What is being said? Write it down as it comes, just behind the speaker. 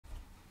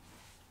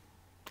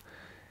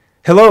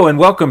Hello and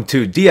welcome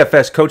to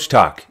DFS Coach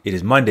Talk. It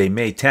is Monday,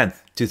 May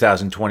 10th,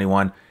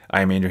 2021.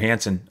 I am Andrew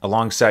Hansen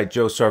alongside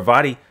Joe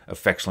Sarvati,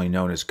 affectionately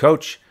known as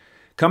Coach.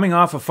 Coming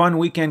off a fun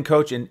weekend,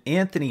 Coach, and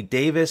Anthony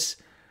Davis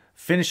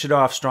finished it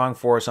off strong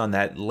for us on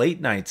that late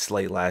night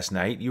slate last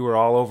night. You were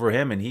all over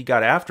him and he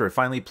got after it.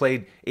 Finally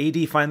played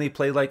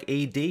like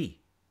AD.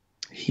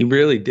 He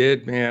really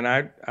did,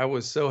 man. I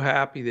was so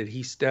happy that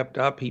he stepped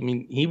up.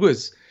 He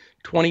was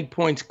 20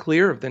 points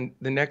clear of the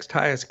next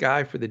highest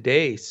guy for the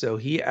day. So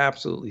he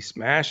absolutely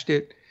smashed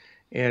it.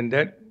 And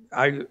that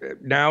I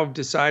now have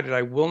decided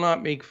I will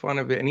not make fun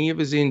of any of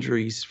his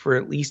injuries for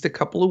at least a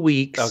couple of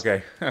weeks.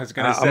 Okay, I was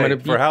going to say,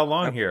 for how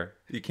long here?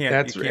 You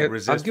can't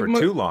resist for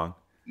too long.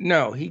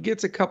 No, he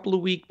gets a couple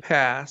of week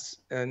pass,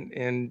 and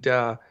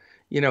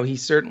he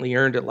certainly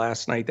earned it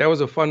last night. That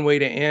was a fun way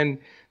to end.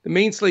 The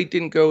main slate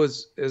didn't go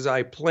as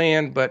I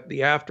planned, but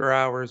the after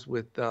hours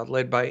with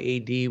led by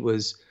AD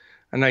was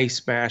a nice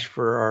smash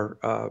for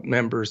our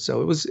members.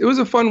 So it was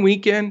a fun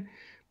weekend,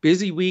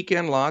 busy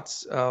weekend,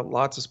 lots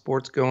of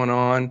sports going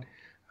on.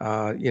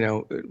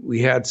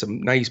 We had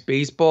some nice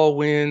baseball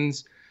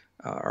wins.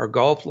 Our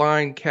golf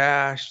line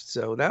cashed,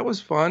 so that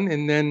was fun.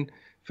 And then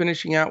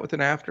finishing out with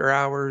an after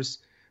hours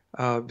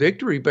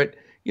victory. But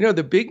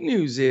the big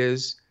news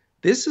is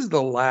this is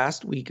the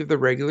last week of the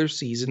regular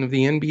season of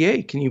the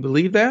NBA. Can you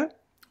believe that?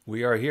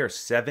 We are here,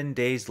 7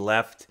 days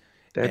left.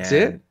 That's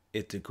it.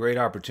 It's a great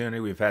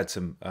opportunity. We've had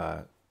some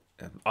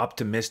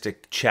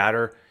optimistic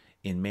chatter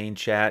in main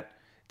chat.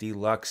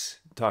 Deluxe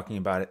talking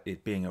about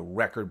it being a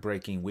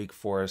record-breaking week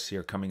for us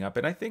here coming up.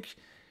 And I think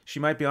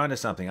she might be onto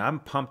something. I'm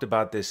pumped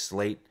about this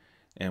slate,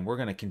 and we're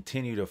going to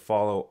continue to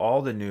follow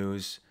all the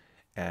news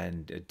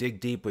and dig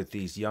deep with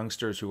these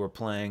youngsters who are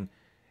playing,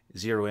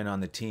 zero in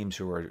on the teams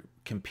who are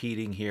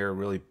competing here,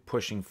 really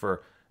pushing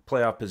for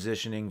playoff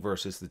positioning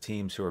versus the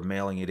teams who are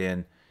mailing it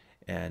in.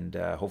 And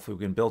hopefully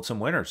we can build some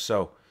winners.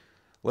 So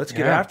let's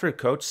get after it,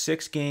 Coach.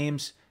 6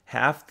 games,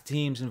 half the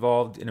teams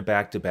involved in a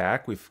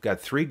back-to-back. We've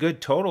got 3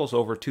 good totals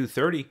over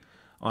 230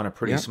 on a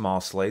pretty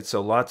small slate.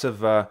 So lots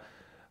of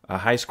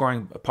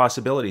high-scoring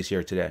possibilities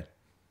here today.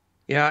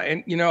 Yeah,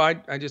 and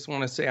I just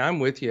want to say I'm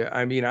with you.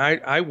 I mean,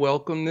 I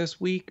welcome this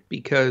week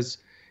because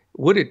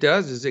what it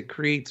does is it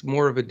creates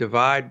more of a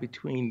divide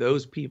between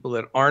those people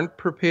that aren't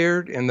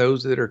prepared and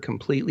those that are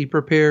completely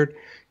prepared,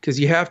 because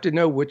you have to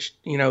know which,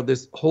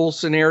 this whole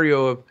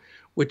scenario of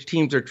which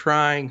teams are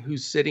trying,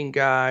 who's sitting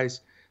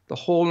guys, the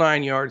whole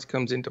 9 yards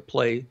comes into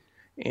play.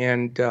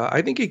 And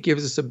I think it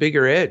gives us a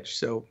bigger edge.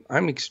 So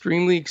I'm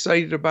extremely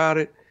excited about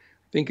it.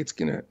 I think it's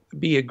going to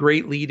be a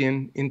great lead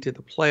into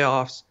the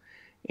playoffs.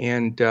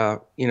 And,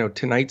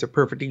 tonight's a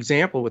perfect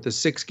example with a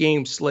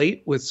 6-game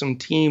slate with some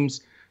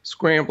teams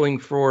scrambling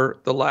for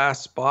the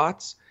last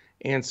spots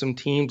and some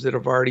teams that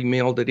have already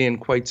mailed it in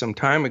quite some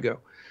time ago.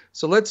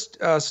 So let's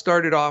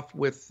start it off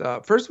with,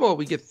 first of all,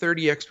 we get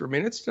 30 extra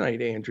minutes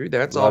tonight, Andrew.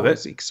 That's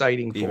always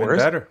exciting for us. Even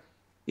better.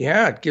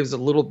 Yeah, it gives a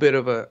little bit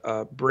of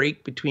a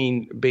break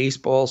between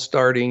baseball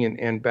starting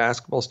and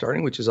basketball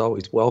starting, which is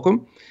always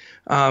welcome.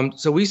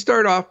 So we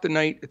start off the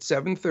night at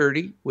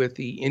 7:30 with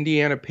the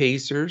Indiana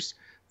Pacers,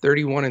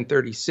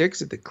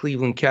 31-36 at the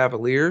Cleveland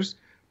Cavaliers,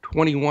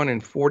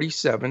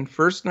 21-47.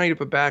 First night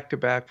of a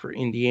back-to-back for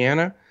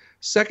Indiana.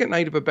 Second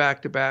night of a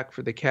back-to-back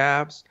for the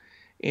Cavs.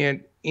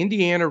 And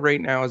Indiana right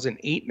now is an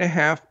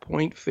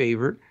 8.5-point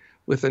favorite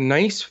with a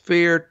nice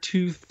fair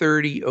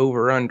 230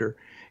 over-under.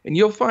 And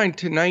you'll find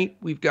tonight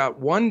we've got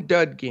one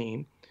dud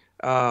game.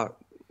 Well,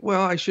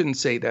 I shouldn't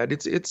say that.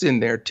 It's in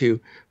there too.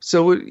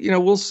 So,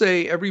 we'll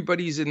say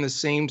everybody's in the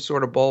same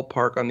sort of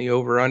ballpark on the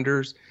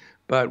over-unders,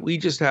 but we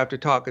just have to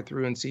talk it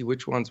through and see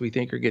which ones we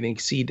think are going to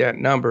exceed that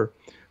number.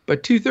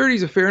 But 230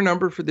 is a fair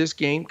number for this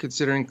game,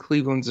 considering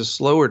Cleveland's a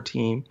slower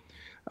team.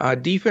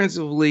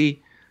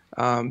 Defensively,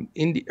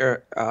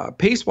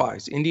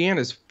 pace-wise,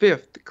 Indiana's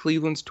 5th,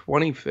 Cleveland's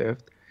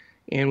 25th,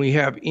 and we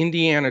have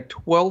Indiana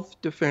 12th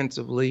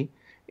defensively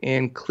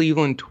and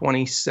Cleveland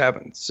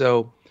 27th.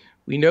 So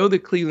we know that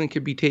Cleveland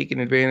could be taken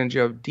advantage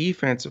of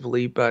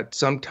defensively, but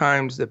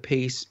sometimes the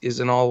pace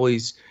isn't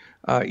always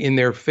in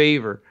their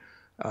favor.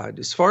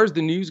 As far as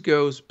the news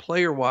goes,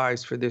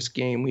 player-wise for this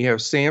game, we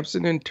have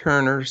Sampson and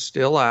Turner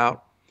still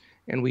out,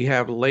 and we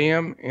have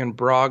Lamb and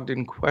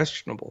Brogdon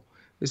questionable.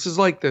 This is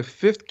like the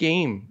 5th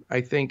game,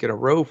 I think, in a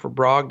row for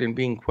Brogdon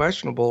being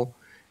questionable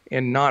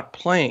and not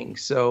playing.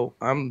 So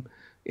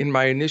in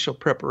my initial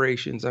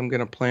preparations, I'm going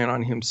to plan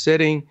on him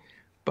sitting,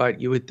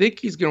 but you would think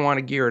he's going to want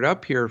to gear it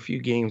up here a few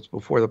games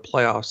before the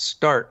playoffs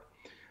start.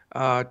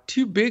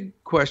 2 big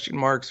question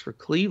marks for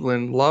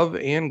Cleveland. Love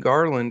and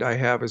Garland I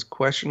have as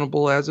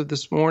questionable as of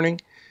this morning,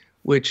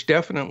 which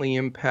definitely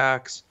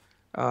impacts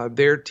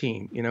their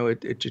team.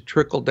 It should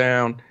trickle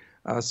down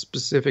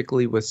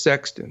specifically with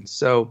Sexton.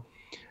 So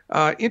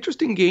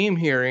interesting game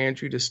here,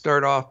 Andrew, to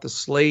start off the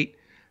slate.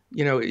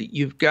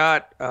 You've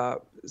got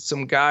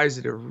some guys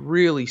that have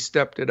really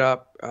stepped it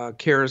up.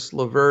 Karis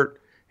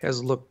LeVert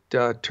has looked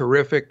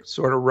terrific,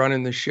 sort of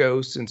running the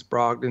show since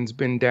Brogdon's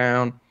been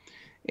down.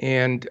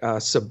 And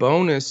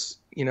Sabonis,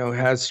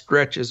 has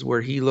stretches where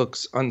he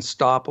looks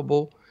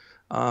unstoppable.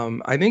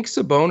 I think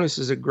Sabonis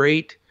is a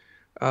great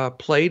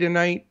play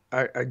tonight.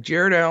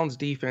 Jared Allen's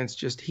defense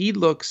he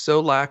looks so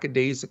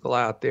lackadaisical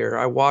out there.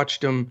 I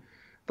watched him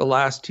the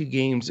last two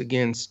games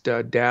against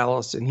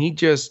Dallas, and he's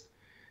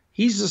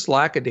just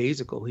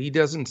lackadaisical. He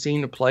doesn't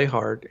seem to play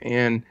hard,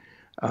 and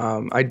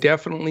I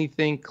definitely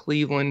think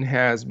Cleveland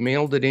has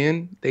mailed it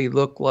in. They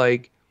look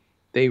like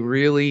they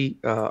really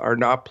are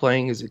not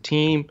playing as a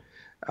team.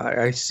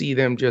 I see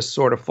them just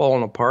sort of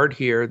falling apart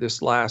here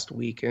this last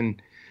week, and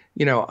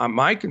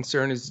my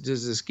concern is,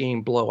 does this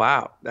game blow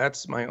out?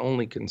 That's my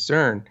only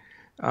concern.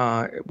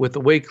 With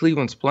the way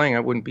Cleveland's playing, I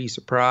wouldn't be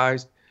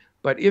surprised.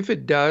 But if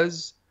it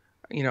does,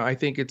 I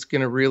think it's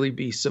going to really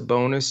be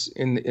Sabonis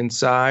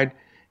inside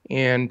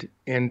and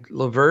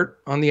LeVert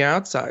on the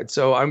outside.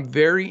 So I'm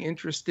very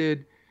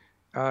interested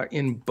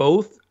in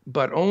both,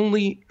 but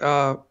only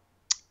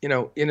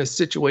in a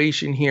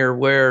situation here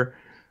where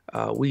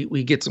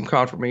we get some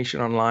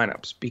confirmation on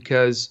lineups,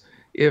 because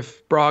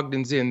if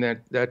Brogdon's in,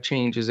 that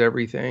changes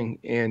everything.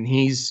 And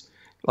he's,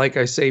 like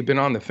I say, been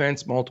on the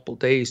fence multiple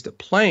days to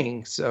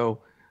playing, so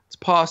it's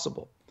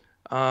possible.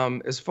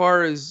 As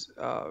far as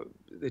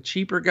the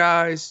cheaper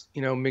guys,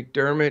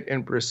 McDermott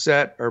and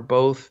Brissett are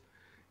both,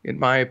 in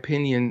my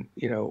opinion,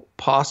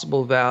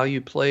 possible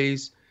value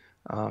plays.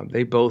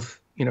 They both,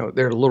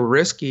 they're a little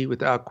risky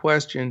without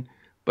question,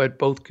 but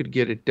both could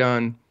get it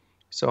done.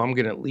 So I'm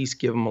going to at least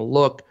give them a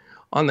look.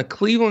 On the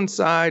Cleveland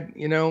side,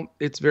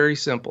 it's very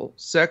simple.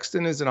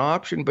 Sexton is an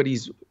option, but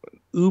he's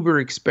uber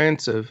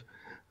expensive.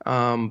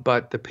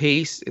 But the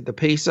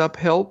pace up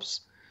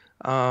helps.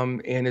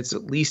 And it's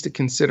at least a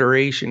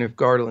consideration if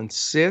Garland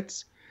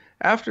sits.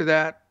 After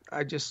that,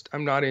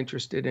 I'm not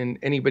interested in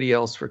anybody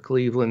else for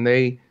Cleveland.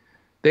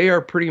 They are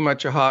pretty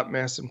much a hot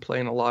mess and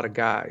playing a lot of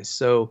guys.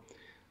 So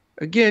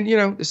again,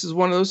 this is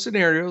one of those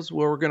scenarios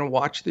where we're going to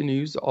watch the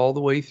news all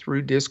the way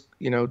through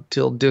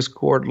till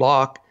Discord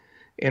lock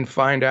and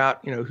find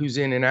out, who's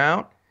in and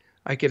out.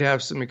 I could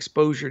have some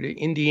exposure to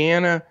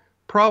Indiana,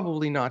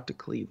 probably not to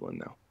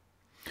Cleveland though.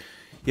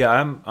 Yeah,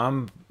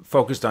 I'm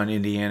focused on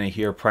Indiana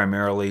here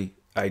primarily.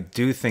 I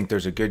do think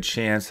there's a good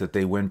chance that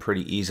they win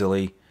pretty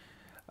easily.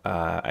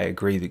 I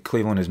agree that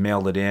Cleveland has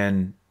mailed it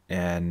in,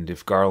 and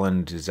if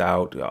Garland is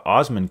out,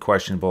 Osman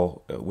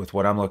questionable with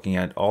what I'm looking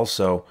at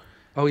also.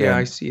 Oh yeah,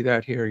 I see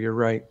that here. You're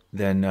right.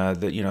 Then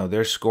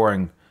their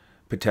scoring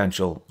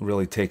potential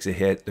really takes a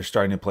hit. They're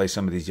starting to play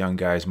some of these young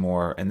guys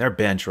more, and their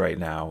bench right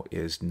now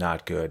is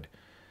not good.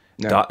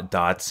 No.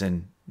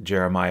 Dotson,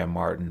 Jeremiah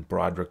Martin,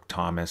 Broderick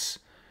Thomas,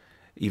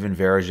 even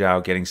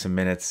Varejao getting some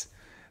minutes.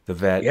 The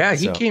vet. Yeah,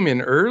 he came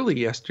in early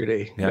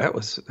yesterday. Yeah. That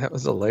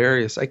was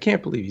hilarious. I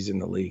can't believe he's in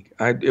the league.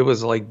 It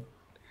was like,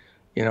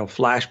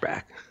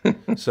 flashback.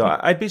 So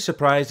I'd be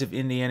surprised if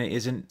Indiana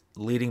isn't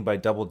leading by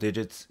double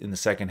digits in the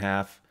second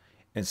half.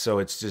 And so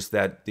it's just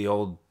that the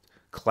old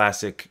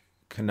classic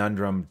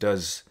conundrum,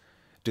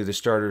 do the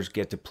starters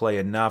get to play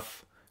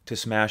enough to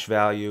smash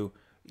value,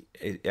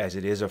 as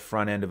it is a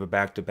front end of a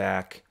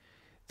back-to-back?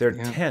 They're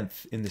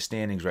 10th in the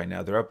standings right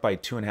now. They're up by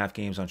 2.5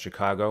 games on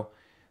Chicago.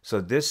 So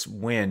this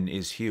win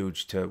is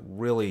huge to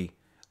really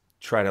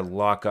try to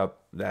lock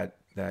up that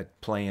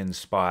play-in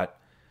spot.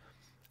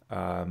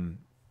 And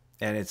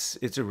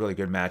it's a really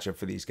good matchup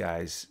for these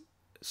guys.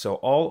 So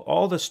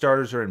all the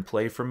starters are in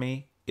play for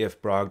me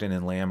if Brogdon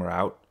and Lamb are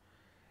out.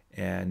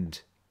 And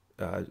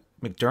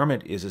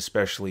McDermott is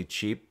especially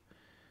cheap.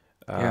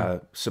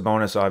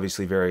 Sabonis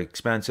obviously very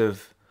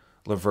expensive.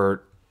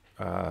 LeVert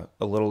a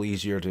little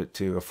easier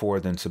to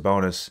afford than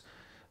Sabonis.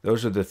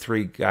 Those are the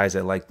three guys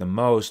I like the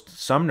most.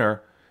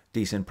 Sumner,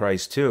 decent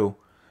price too.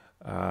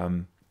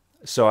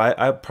 So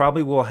I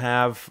probably will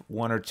have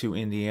one or two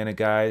Indiana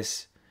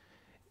guys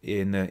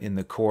in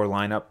the core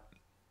lineup.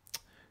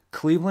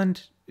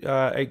 Cleveland,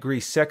 I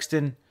agree.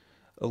 Sexton,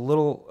 a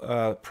little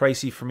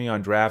pricey for me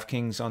on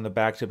DraftKings on the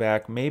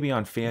back-to-back, maybe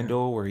on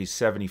FanDuel where he's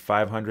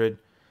 7,500.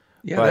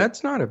 Yeah, but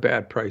that's not a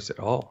bad price at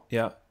all.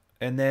 Yeah,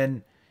 and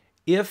then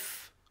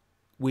if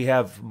we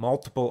have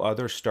multiple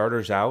other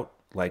starters out,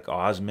 like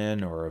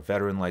Osman or a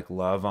veteran like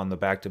Love on the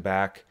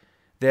back-to-back,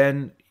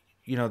 then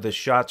the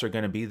shots are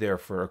going to be there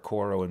for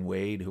Okoro and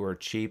Wade, who are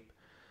cheap.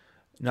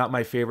 Not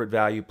my favorite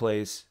value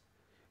plays,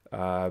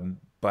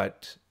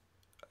 but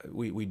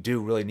we do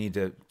really need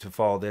to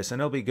follow this,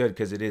 and it'll be good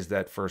because it is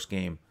that first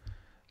game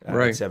at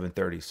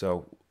 7:30.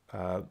 So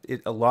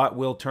a lot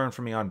will turn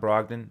for me on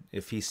Brogdon.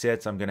 If he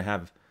sits, I'm going to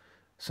have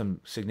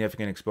some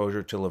significant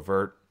exposure to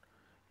LeVert,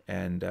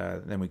 and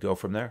then we go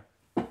from there.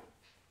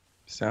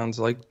 Sounds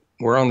like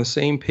we're on the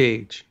same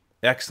page.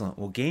 Excellent.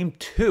 Well, game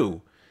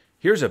 2,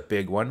 here's a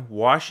big one.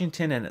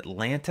 Washington and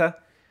Atlanta,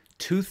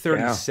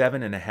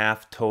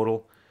 237.5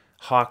 total.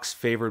 Hawks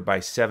favored by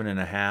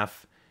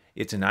 7.5.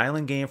 It's an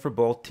island game for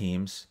both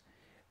teams.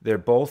 They're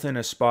both in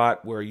a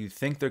spot where you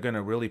think they're going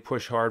to really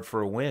push hard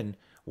for a win.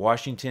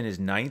 Washington is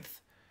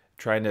 9th,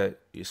 trying to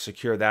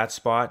secure that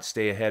spot,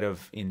 stay ahead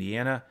of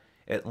Indiana.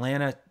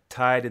 Atlanta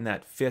tied in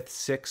that 5th,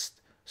 6th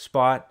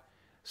spot.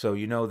 So,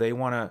 they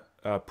want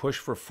to push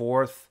for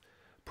 4th,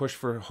 push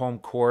for home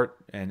court,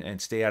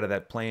 and stay out of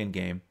that play-in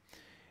game.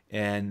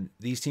 And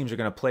these teams are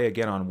going to play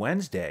again on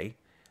Wednesday.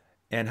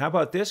 And how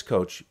about this,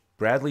 Coach?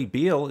 Bradley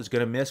Beal is going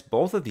to miss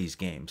both of these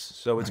games.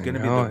 So it's I going to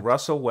be the know it.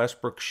 Russell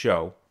Westbrook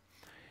show.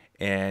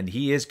 And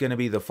he is going to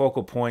be the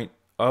focal point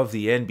of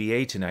the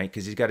NBA tonight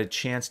because he's got a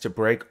chance to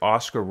break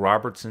Oscar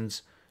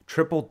Robertson's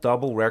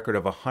triple-double record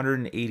of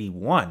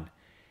 181. And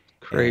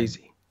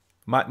Crazy.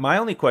 my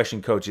only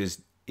question, Coach,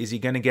 is he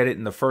going to get it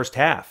in the first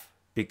half?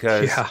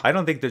 Because Yeah. I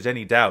don't think there's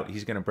any doubt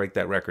he's going to break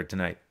that record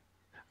tonight.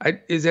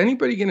 Is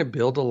anybody going to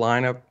build a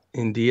lineup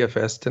in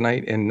DFS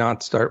tonight and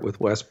not start with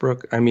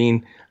Westbrook? I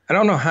mean, I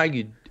don't know how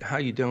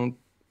you don't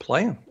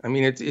play him. I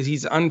mean,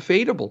 he's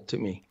unfadable to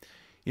me.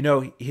 You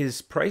know,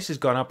 his price has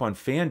gone up on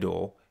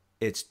FanDuel.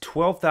 It's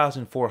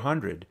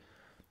 12,400.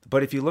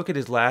 But if you look at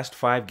his last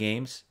 5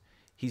 games,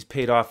 he's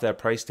paid off that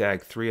price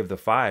tag 3 of the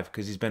 5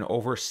 because he's been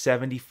over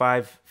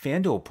 75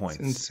 FanDuel It's points.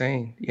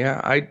 insane. Yeah,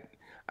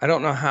 I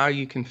don't know how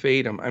you can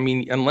fade him. I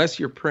mean, unless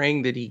you're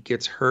praying that he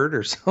gets hurt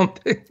or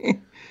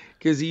something,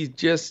 because he's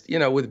just,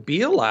 with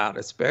Beal out,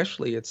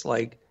 especially, it's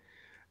like,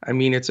 I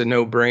mean, it's a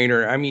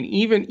no-brainer. I mean,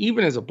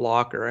 even as a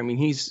blocker, I mean,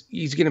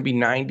 he's going to be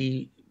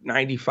 90,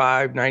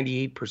 95,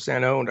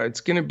 98% owned.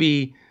 It's going to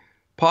be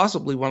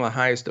possibly one of the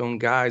highest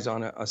owned guys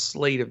on a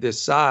slate of this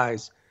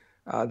size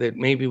that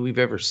maybe we've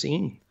ever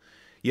seen.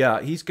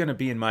 Yeah, he's going to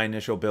be in my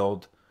initial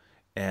build.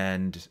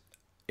 And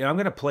I'm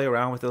going to play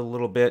around with it a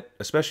little bit,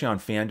 especially on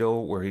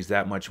FanDuel where he's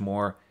that much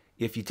more.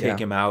 If you take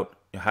Yeah. him out,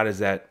 how does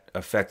that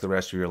affect the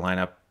rest of your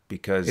lineup? It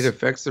Because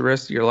affects the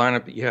rest of your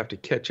lineup, but you have to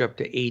catch up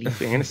to 80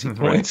 fantasy right.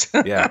 points.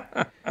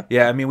 Yeah.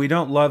 Yeah. I mean, we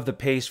don't love the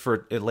pace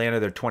for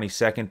Atlanta. They're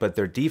 22nd, but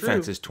their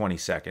defense True. is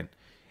 22nd.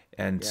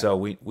 And Yeah. so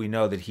we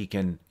know that he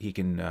can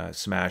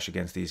smash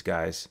against these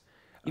guys.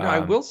 I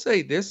will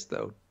say this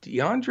though,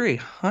 DeAndre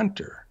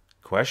Hunter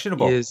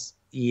Questionable. is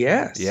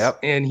yes, Yep.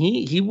 and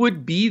he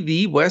would be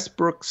the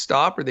Westbrook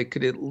stopper that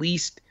could at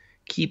least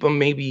keep him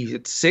maybe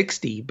at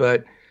 60,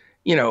 but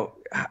you know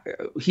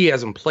he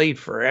hasn't played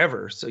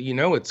forever, so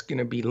it's going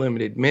to be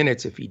limited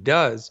minutes if he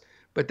does.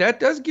 But that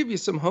does give you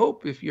some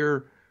hope if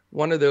you're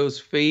one of those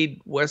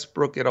fade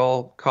Westbrook at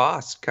all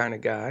costs kind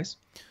of guys.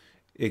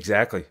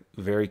 Exactly.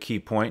 Very key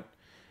point.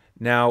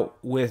 Now,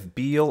 with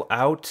Beal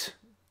out,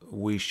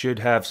 we should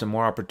have some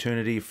more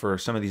opportunity for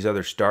some of these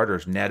other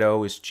starters.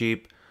 Neto is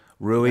cheap. Yeah.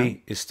 Rui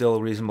is still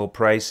a reasonable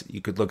price. You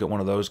could look at one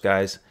of those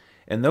guys.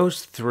 And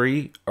those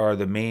 3 are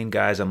the main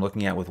guys I'm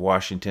looking at with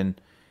Washington.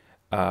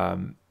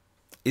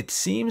 It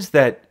seems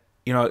that,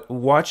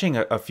 watching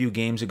a few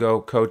games ago,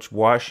 Coach,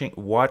 watching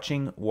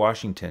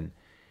Washington,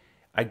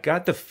 I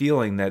got the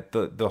feeling that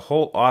the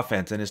whole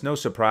offense, and it's no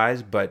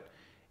surprise, but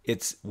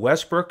it's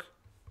Westbrook,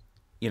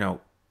 do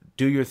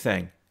your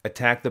thing,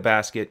 attack the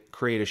basket,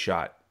 create a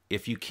shot.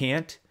 If you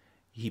can't,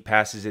 he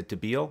passes it to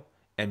Beal,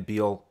 and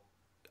Beal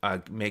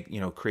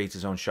creates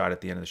his own shot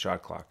at the end of the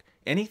shot clock.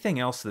 Anything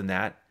else than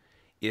that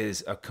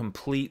is a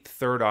complete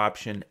third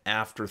option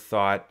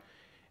afterthought.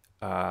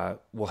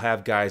 We'll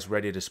have guys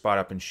ready to spot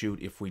up and shoot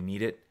if we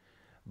need it.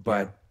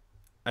 But Yeah.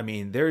 I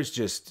mean, there's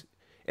just,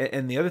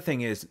 and the other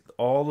thing is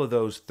all of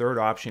those third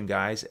option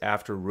guys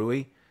after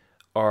Rui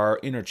are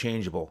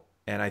interchangeable.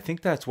 And I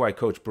think that's why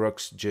Coach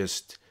Brooks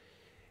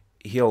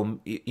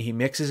he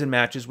mixes and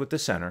matches with the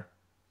center.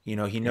 He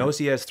Yeah. knows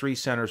he has 3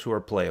 centers who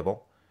are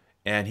playable,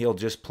 and he'll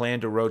just plan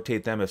to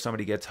rotate them. If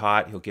somebody gets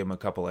hot, he'll give them a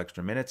couple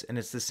extra minutes. And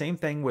it's the same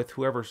thing with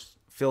whoever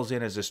fills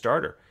in as a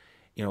starter.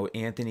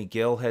 Anthony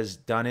Gill has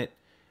done it.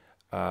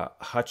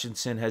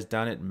 Hutchinson has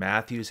done it.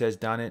 Matthews has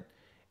done it.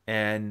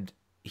 And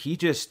he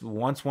just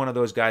wants one of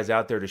those guys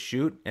out there to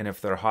shoot. And if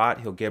they're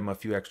hot, he'll give them a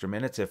few extra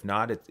minutes. If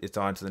not, it's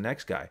on to the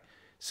next guy.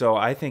 So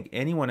I think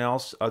anyone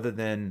else other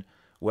than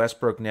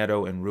Westbrook,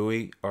 Neto, and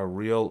Rui are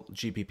real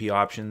GPP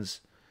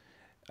options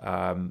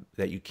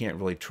that you can't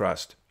really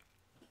trust.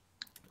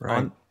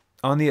 Right.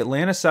 On the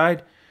Atlanta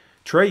side,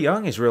 Trae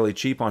Young is really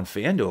cheap on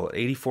FanDuel at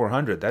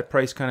 8,400. That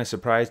price kind of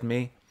surprised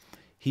me.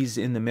 He's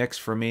in the mix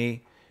for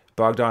me.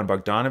 Bogdan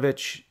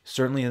Bogdanovic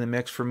certainly in the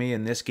mix for me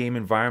in this game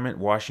environment.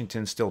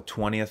 Washington's still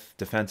 20th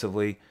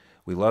defensively.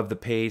 We love the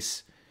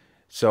pace.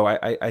 So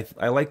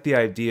I like the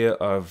idea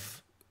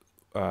of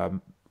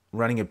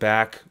running it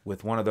back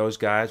with one of those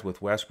guys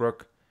with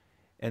Westbrook.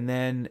 And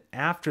then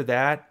after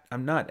that,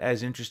 I'm not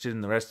as interested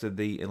in the rest of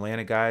the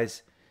Atlanta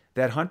guys.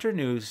 That Hunter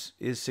news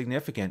is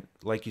significant,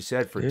 like you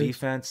said, for It is.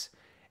 defense.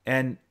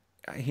 And,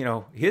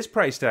 his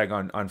price tag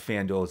on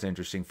FanDuel is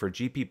interesting. For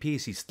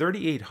GPPs, he's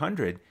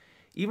 3,800.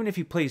 Even if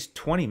he plays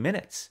 20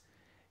 minutes,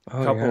 a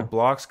Oh couple yeah. of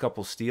blocks,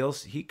 couple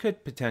steals, he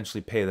could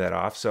potentially pay that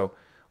off. So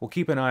we'll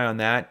keep an eye on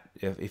that.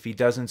 If he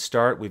doesn't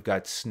start, we've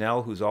got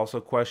Snell, who's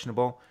also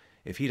questionable.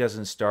 If he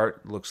doesn't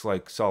start, looks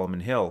like Solomon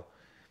Hill.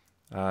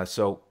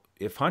 So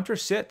if Hunter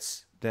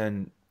sits,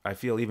 then I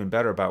feel even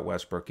better about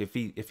Westbrook. If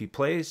he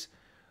plays,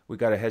 we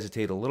got to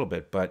hesitate a little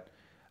bit. But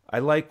I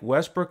like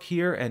Westbrook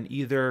here and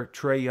either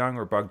Trae Young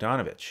or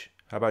Bogdanovich.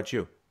 How about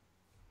you?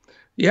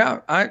 Yeah,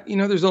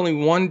 there's only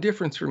one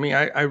difference for me.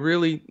 I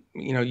really,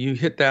 you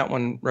hit that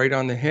one right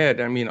on the head.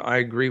 I mean, I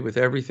agree with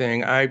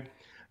everything.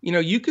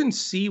 You can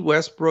see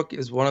Westbrook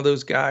is one of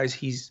those guys.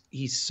 He's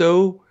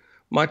so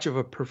much of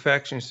a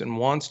perfectionist and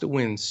wants to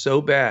win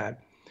so bad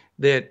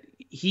that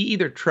he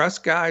either trusts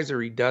guys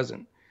or he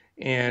doesn't.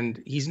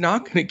 And he's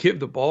not going to give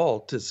the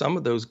ball to some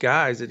of those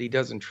guys that he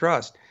doesn't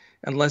trust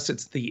unless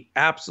it's the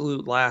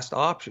absolute last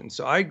option.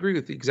 So I agree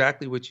with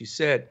exactly what you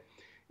said.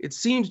 It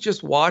seems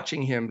just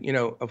watching him,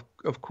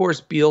 of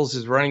course, Beal's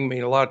his running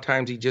mate. A lot of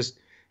times he just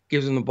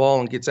gives him the ball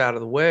and gets out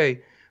of the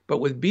way. But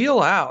with Beal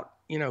out,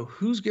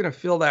 who's going to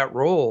fill that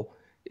role?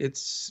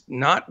 It's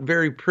not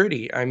very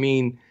pretty. I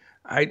mean,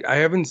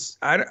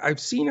 I've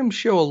seen him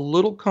show a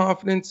little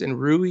confidence in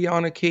Rui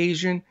on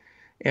occasion,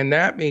 and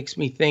that makes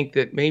me think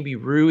that maybe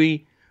Rui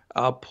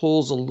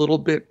pulls a little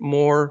bit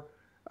more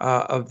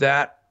of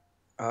that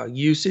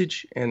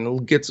usage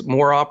and gets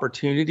more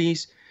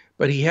opportunities.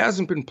 But he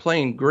hasn't been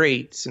playing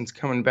great since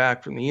coming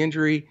back from the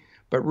injury.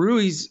 But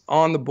Rui's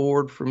on the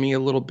board for me a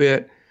little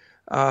bit.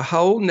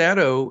 Raul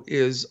Neto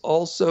is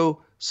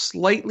also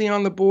slightly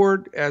on the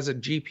board as a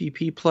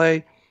GPP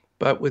play,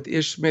 but with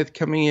Ish Smith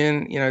coming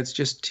in, it's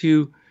just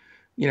too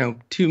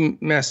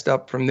messed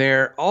up from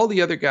there. All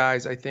the other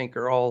guys, I think,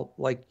 are all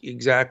like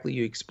exactly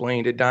you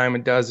explained, a dime a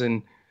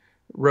dozen,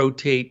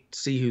 rotate,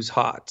 see who's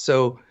hot.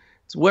 So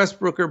it's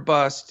Westbrook or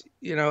bust.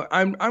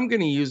 I'm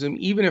going to use him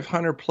even if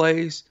Hunter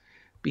plays,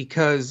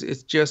 because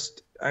it's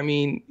just, I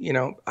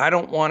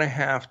don't want to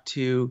have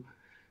to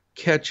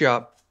catch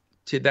up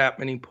to that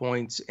many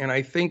points. And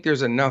I think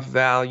there's enough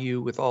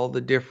value with all the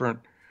different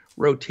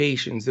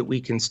rotations that we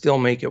can still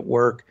make it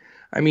work.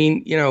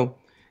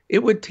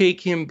 It would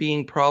take him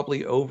being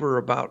probably over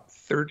about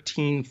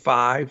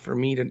 13.5 for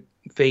me to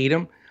fade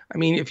him.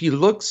 If you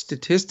look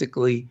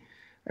statistically,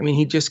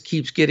 he just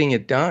keeps getting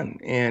it done.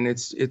 And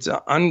it's an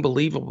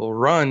unbelievable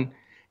run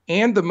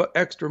and the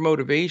extra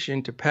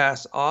motivation to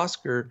pass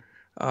Oscar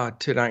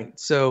tonight.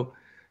 So,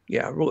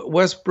 yeah,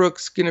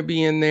 Westbrook's going to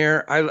be in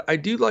there. I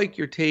do like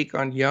your take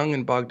on Young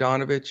and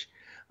Bogdanovich.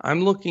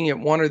 I'm looking at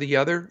one or the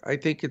other. I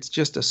think it's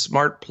just a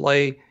smart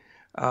play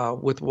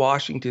with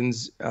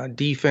Washington's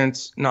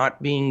defense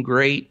not being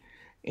great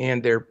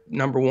and their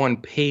number one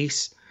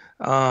pace.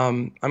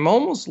 I'm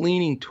almost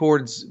leaning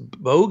towards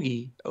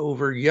Bogey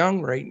over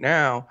Young right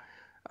now.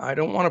 I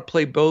don't want to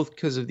play both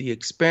because of the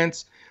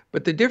expense.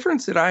 But the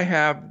difference that I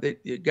have, the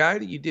guy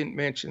that you didn't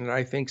mention that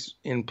I think's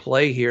in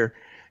play here,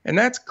 and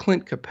that's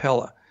Clint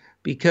Capella,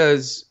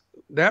 because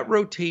that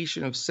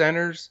rotation of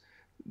centers,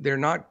 they're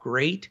not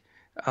great.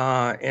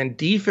 And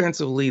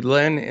defensively,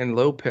 Len and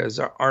Lopez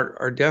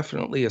are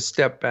definitely a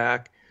step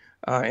back,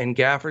 and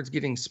Gafford's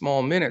getting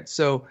small minutes.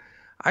 So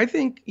I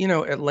think,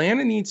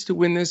 Atlanta needs to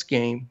win this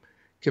game.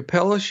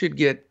 Capella should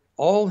get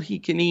all he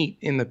can eat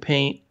in the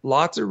paint,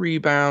 lots of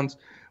rebounds.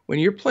 When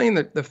you're playing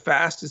the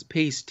fastest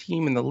paced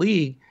team in the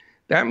league,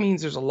 that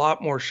means there's a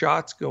lot more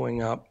shots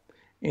going up.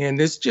 And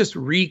this just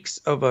reeks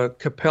of a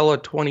Capella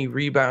 20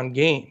 rebound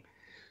game.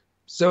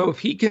 So if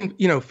he can,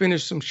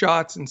 finish some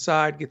shots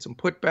inside, get some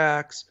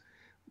putbacks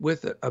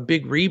with a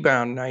big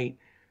rebound night,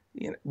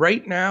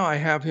 right now I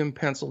have him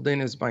penciled in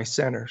as my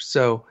center.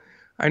 So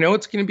I know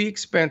it's going to be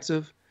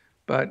expensive,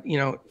 but,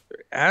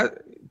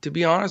 to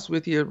be honest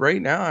with you,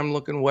 right now I'm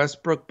looking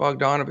Westbrook,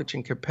 Bogdanovich,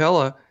 and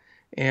Capella,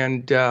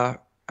 and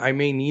I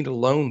may need a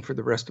loan for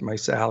the rest of my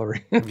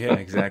salary. Yeah,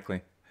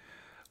 exactly.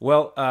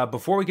 Well,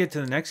 before we get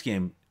to the next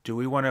game, do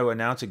we want to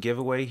announce a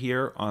giveaway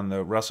here on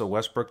the Russell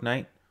Westbrook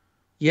night?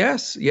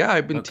 Yes. Yeah,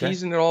 I've been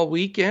teasing it all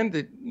weekend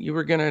that you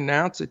were going to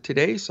announce it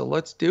today, so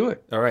let's do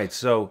it. All right.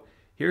 So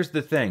here's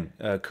the thing,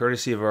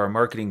 courtesy of our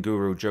marketing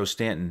guru, Joe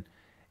Stanton.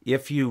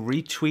 If you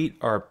retweet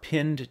our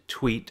pinned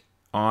tweet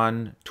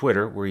on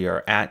Twitter, where you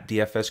are at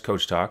DFS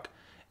Coach Talk,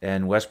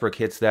 and Westbrook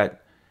hits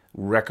that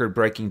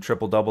record-breaking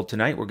triple-double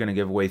tonight, we're going to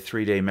give away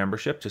 3-day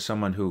membership to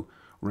someone who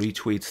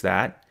retweets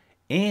that.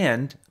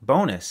 And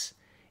bonus,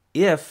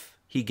 if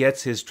he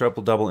gets his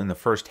triple-double in the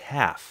first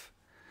half,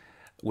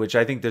 which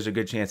I think there's a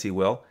good chance he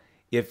will,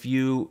 if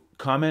you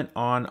comment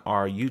on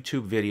our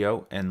YouTube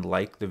video and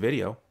like the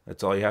video,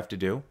 that's all you have to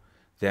do,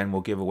 then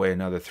we'll give away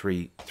another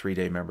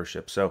three-day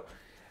membership. So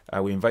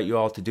we invite you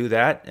all to do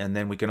that, and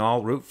then we can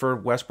all root for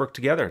Westbrook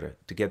together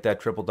to get that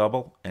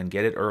triple-double and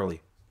get it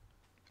early.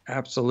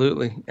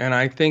 Absolutely, and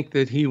I think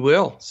that he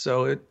will.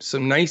 So it's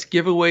some nice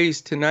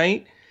giveaways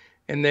tonight.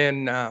 And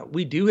then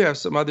we do have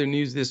some other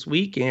news this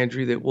week,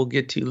 Andrew, that we'll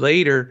get to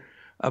later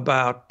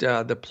about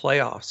the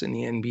playoffs in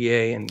the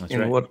NBA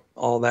and what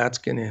all that's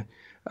going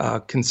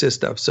to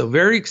consist of. So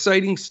very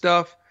exciting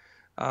stuff.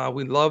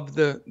 We love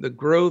the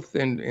growth,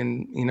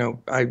 and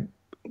I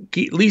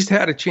at least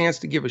had a chance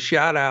to give a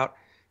shout out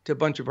to a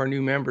bunch of our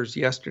new members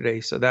yesterday.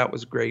 So that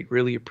was great.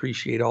 Really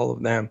appreciate all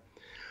of them.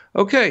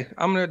 Okay,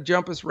 I'm going to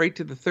jump us right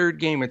to the third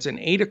game. It's an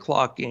 8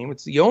 o'clock game.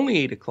 It's the only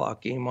 8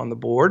 o'clock game on the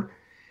board.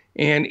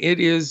 And it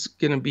is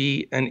going to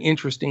be an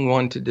interesting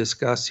one to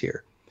discuss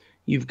here.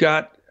 You've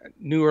got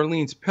New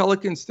Orleans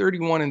Pelicans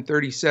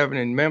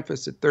 31-37 and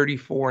Memphis at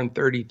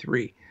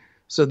 34-33.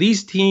 So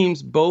these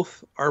teams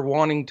both are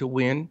wanting to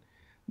win.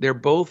 They're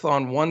both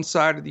on one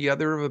side or the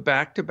other of a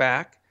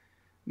back-to-back.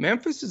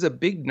 Memphis is a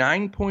big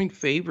 9-point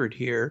favorite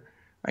here,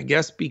 I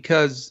guess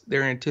because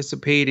they're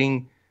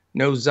anticipating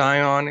no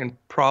Zion and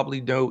probably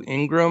no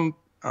Ingram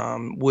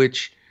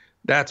which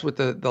that's what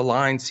the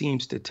line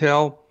seems to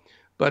tell.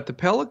 But the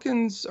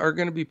Pelicans are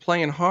going to be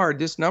playing hard.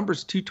 This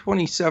number's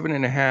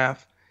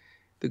 227.5.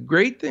 The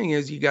great thing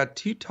is you got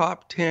two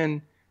top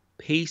 10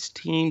 pace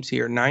teams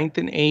here, ninth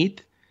and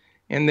eighth.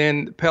 And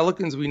then the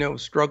Pelicans, we know,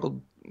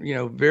 struggled,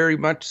 very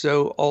much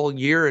so all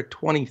year at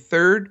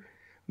 23rd.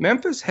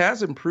 Memphis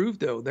has improved,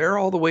 though. They're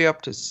all the way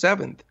up to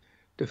seventh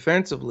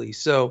defensively.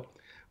 So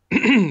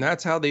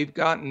that's how they've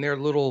gotten their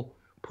little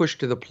push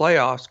to the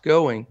playoffs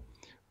going.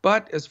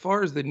 But as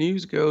far as the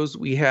news goes,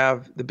 we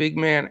have the big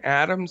man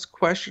Adams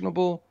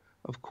questionable.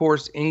 Of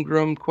course,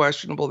 Ingram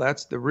questionable.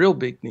 That's the real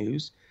big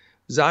news.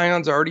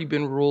 Zion's already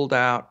been ruled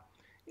out,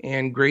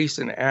 and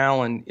Grayson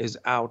Allen is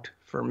out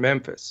for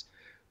Memphis.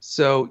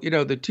 So, the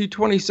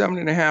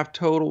 227.5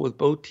 total with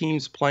both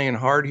teams playing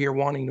hard here,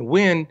 wanting to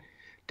win,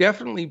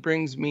 definitely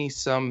brings me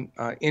some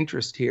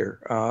interest here.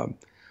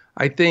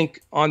 I think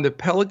on the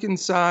Pelican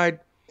side,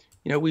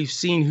 we've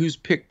seen who's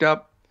picked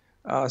up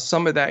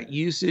some of that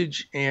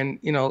usage, and,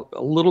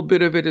 a little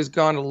bit of it has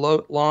gone to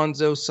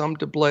Lonzo, some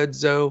to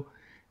Bledsoe,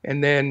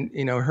 and then,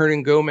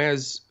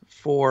 Hernangomez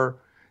for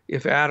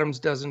if Adams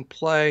doesn't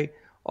play.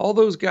 All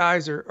those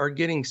guys are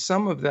getting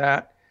some of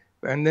that,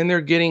 and then they're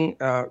getting,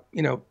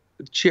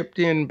 chipped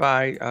in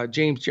by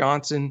James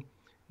Johnson,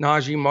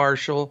 Najee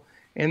Marshall,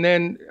 and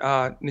then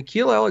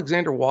Nickeil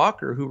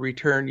Alexander-Walker, who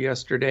returned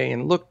yesterday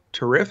and looked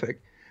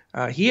terrific.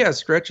 He has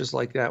stretches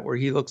like that where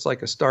he looks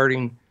like a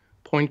starting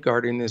point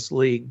guard in this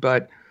league.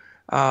 But,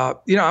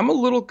 I'm a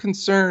little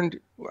concerned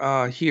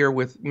here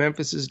with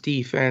Memphis's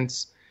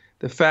defense.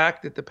 The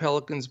fact that the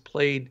Pelicans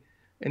played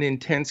an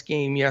intense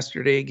game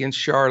yesterday against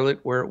Charlotte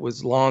where it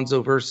was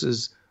Lonzo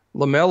versus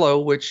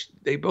LaMelo, which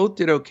they both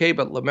did okay,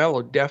 but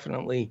LaMelo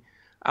definitely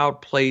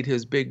outplayed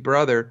his big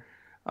brother.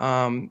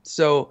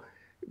 So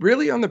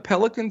really on the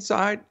Pelican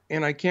side,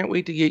 and I can't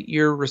wait to get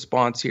your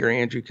response here,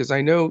 Andrew, because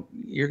I know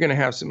you're going to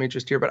have some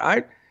interest here, but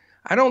I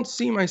don't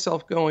see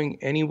myself going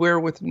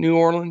anywhere with New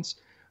Orleans.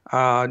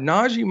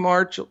 Najee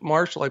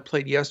Marshall I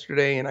played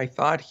yesterday, and I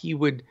thought he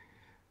would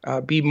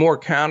be more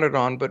counted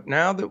on, but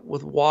now that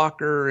with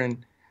Walker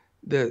and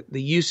the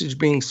usage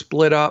being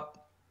split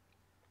up,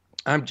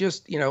 I'm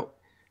just,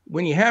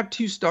 when you have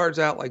two stars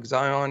out like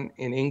Zion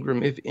and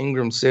Ingram, if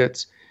Ingram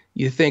sits,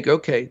 you think,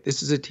 okay,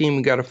 this is a team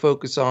we got to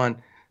focus on.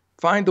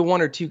 Find the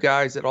one or two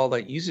guys that all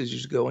that usage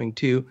is going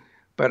to,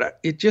 but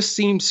it just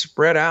seems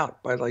spread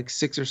out by like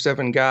 6 or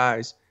 7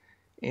 guys.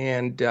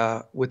 And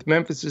with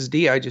Memphis's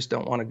D, I just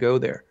don't want to go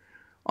there.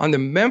 On the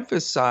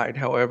Memphis side,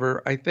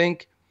 however, I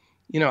think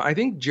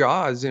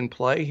Ja is in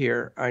play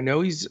here. I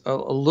know he's a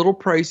little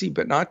pricey,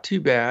 but not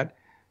too bad.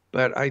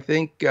 But I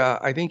think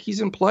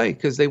he's in play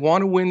because they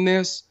want to win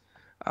this.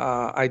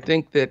 I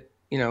think that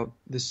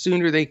the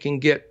sooner they can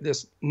get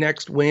this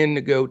next win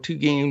to go 2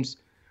 games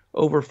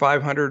over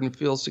 500 and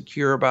feel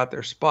secure about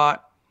their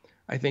spot,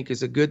 I think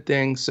is a good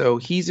thing. So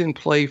he's in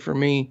play for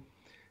me.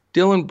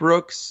 Dillon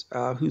Brooks,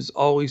 who's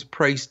always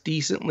priced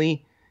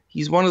decently,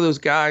 he's one of those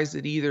guys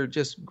that either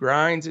just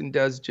grinds and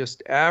does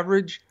just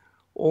average,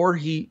 or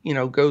he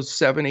goes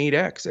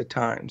 7-8x at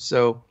times.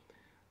 So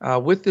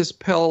with this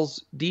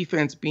Pels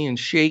defense being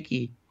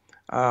shaky,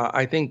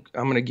 I think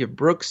I'm going to give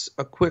Brooks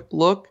a quick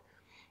look.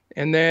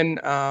 And then,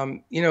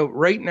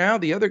 right now,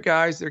 the other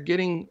guys, they're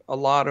getting a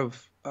lot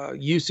of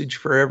usage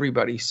for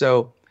everybody.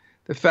 So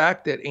the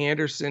fact that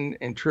Anderson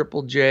and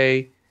Triple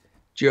J,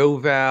 Joe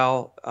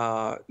Val,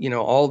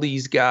 all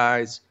these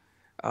guys,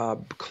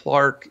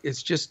 Clark,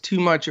 it's just too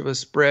much of a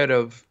spread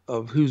of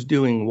who's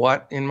doing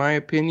what, in my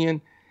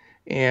opinion.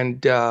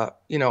 And,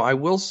 I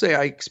will say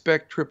I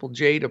expect Triple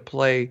J to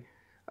play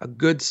a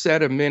good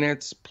set of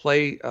minutes,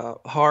 play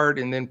hard,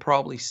 and then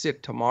probably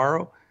sit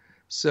tomorrow.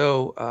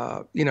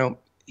 So,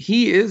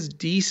 he is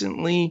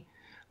decently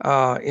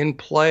in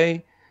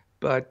play,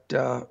 but,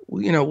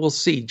 we'll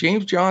see.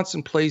 James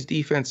Johnson plays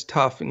defense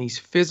tough, and he's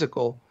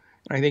physical.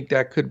 And I think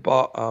that could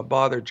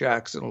bother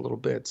Jackson a little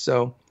bit.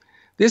 So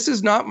this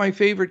is not my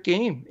favorite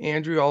game,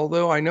 Andrew,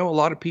 although I know a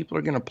lot of people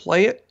are going to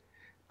play it.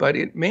 But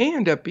it may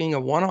end up being a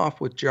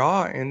one-off with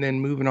Ja and then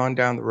moving on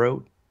down the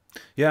road.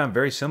 Yeah, I'm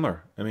very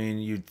similar. I mean,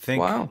 you'd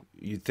think Wow.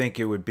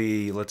 it would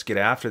be let's get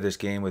after this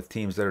game with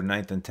teams that are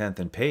 9th and 10th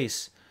in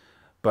pace.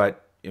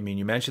 But I mean,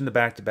 you mentioned the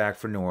back-to-back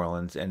for New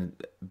Orleans, and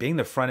being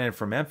the front end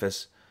for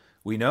Memphis,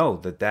 we know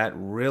that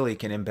really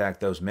can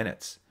impact those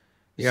minutes.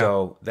 Yeah.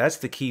 So that's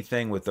the key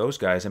thing with those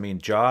guys. I mean,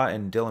 Ja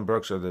and Dillon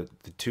Brooks are the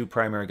 2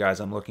 primary guys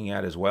I'm looking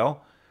at as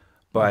well.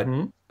 But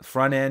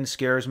front end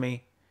scares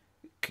me,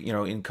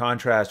 in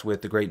contrast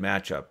with the great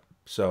matchup.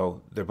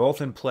 So they're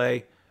both in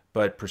play,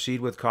 but proceed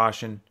with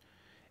caution.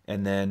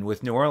 And then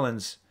with New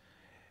Orleans,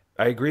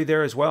 I agree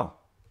there as well.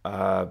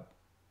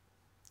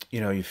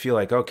 You feel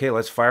like, okay,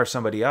 let's fire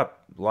somebody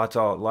up. Lots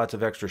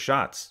of extra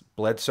shots.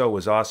 Bledsoe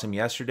was awesome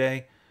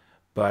yesterday,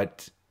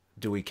 but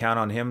do we count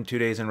on him 2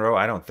 days in a row?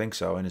 I don't think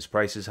so, and his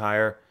price is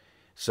higher.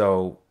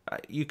 So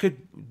you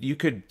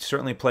could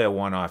certainly play a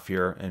one-off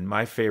here, and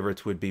my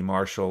favorites would be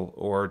Marshall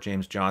or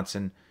James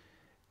Johnson.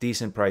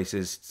 Decent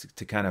prices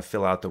to kind of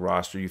fill out the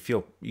roster. You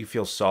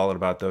feel solid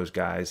about those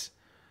guys.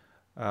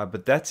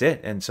 But that's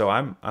it. And so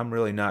I'm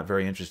really not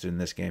very interested in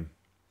this game.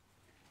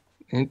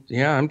 And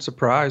yeah, I'm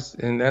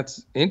surprised, and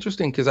that's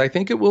interesting because I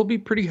think it will be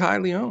pretty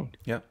highly owned.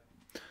 Yeah.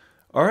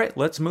 All right,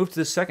 let's move to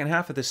the second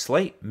half of the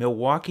slate.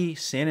 Milwaukee,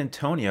 San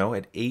Antonio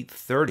at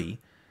 8:30.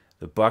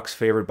 The Bucks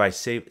favored by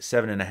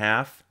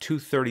 7.5,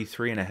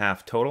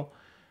 233.5 total.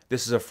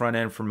 This is a front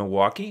end for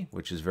Milwaukee,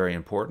 which is very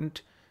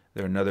important.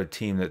 They're another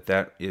team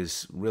that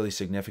is really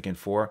significant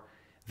for.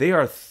 They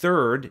are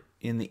third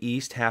in the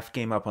East, half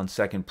game up on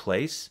second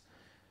place.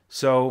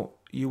 So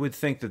you would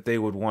think that they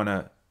would want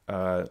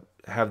to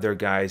have their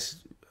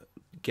guys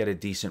get a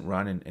decent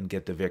run and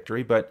get the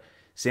victory. But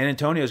San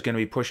Antonio is going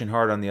to be pushing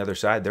hard on the other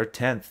side. They're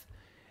 10th,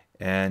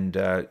 and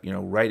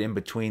right in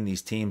between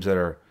these teams that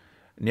are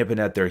nipping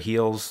at their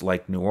heels,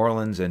 like New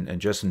Orleans, and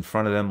just in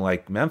front of them,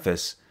 like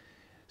Memphis.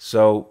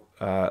 So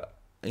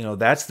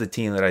that's the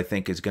team that I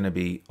think is going to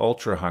be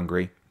ultra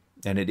hungry,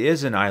 and it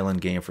is an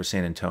island game for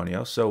San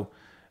Antonio. So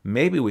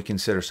maybe we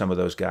consider some of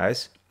those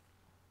guys.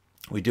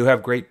 We do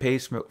have great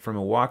pace for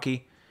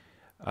Milwaukee,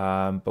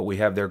 but we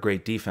have their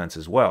great defense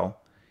as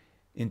well.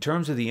 In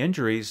terms of the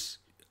injuries,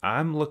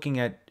 I'm looking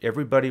at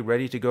everybody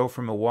ready to go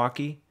for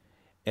Milwaukee.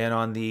 And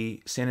on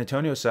the San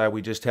Antonio side,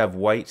 we just have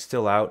White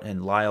still out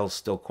and Lyles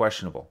still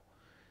questionable.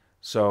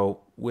 So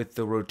with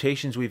the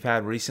rotations we've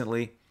had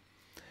recently,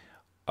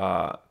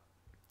 on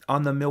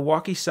the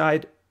Milwaukee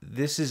side,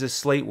 this is a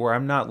slate where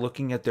I'm not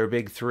looking at their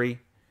big three.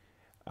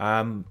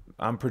 I'm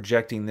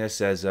projecting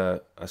this as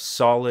a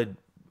solid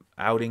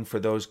outing for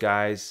those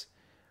guys.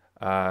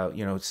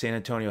 San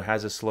Antonio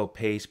has a slow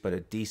pace, but a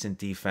decent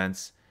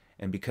defense.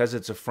 And because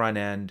it's a front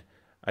end,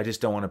 I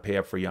just don't want to pay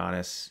up for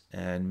Giannis.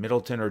 And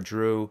Middleton or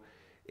Drew,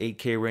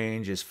 8K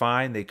range is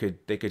fine. They could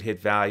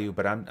hit value,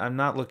 but I'm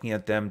not looking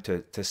at them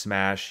to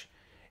smash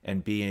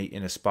and be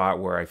in a spot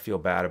where I feel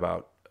bad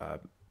about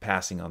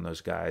passing on those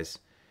guys.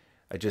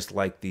 I just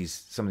like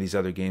some of these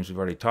other games we've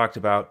already talked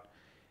about.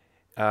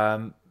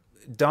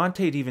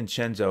 Dante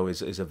DiVincenzo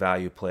is a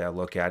value play I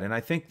look at, and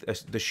I think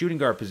the shooting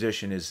guard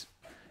position is,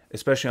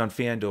 especially on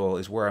FanDuel,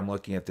 is where I'm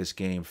looking at this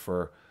game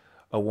for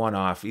a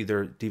one-off,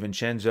 either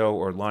DiVincenzo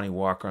or Lonnie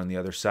Walker on the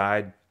other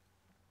side.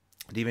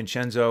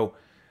 DiVincenzo,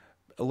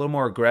 a little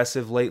more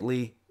aggressive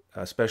lately,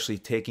 especially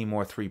taking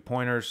more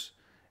three-pointers,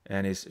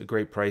 and is a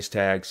great price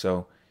tag.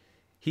 So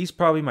he's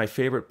probably my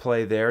favorite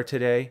play there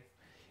today.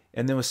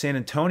 And then with San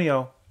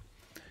Antonio,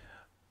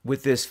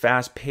 with this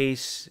fast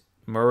pace,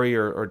 Murray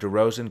or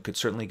DeRozan could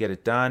certainly get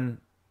it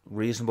done.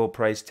 Reasonable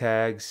price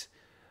tags.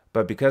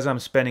 But because I'm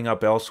spending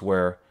up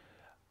elsewhere,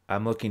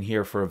 I'm looking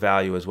here for a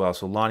value as well.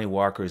 So Lonnie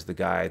Walker is the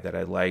guy that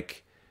I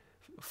like,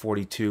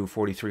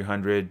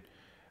 4,300.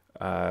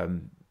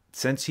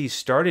 Since he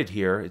started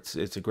here, it's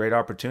a great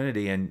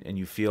opportunity, and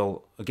you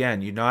feel,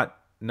 again,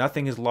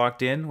 nothing is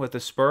locked in with the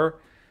Spur,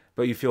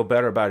 but you feel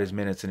better about his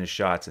minutes and his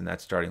shots in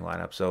that starting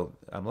lineup. So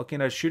I'm looking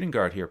at a shooting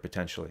guard here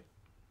potentially.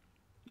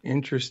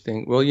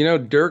 Interesting. Well,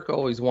 Dirk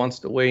always wants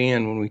to weigh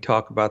in when we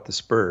talk about the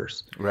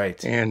Spurs.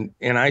 Right. And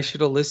I should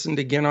have listened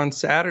again on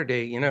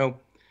Saturday.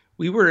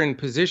 We were in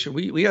position.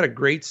 We had a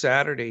great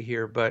Saturday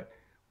here, but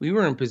we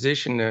were in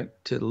position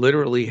to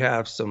literally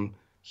have some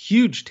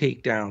huge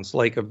takedowns,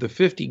 like of the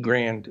 50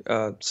 grand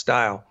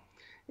style.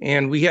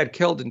 And we had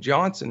Keldon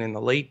Johnson in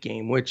the late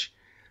game, which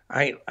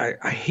I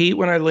hate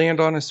when I land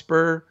on a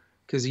Spur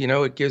because,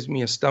 it gives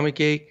me a stomach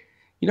ache.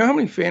 You know how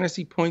many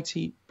fantasy points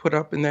he put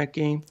up in that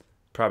game?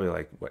 Probably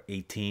like,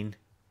 18?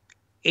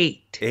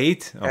 8.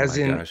 8? Oh, my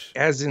gosh.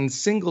 As in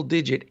single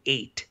digit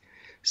 8.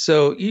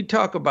 So you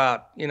talk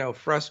about,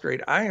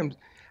 frustrated.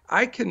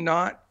 I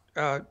cannot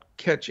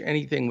catch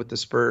anything with the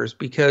Spurs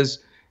because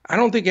I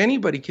don't think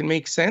anybody can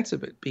make sense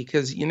of it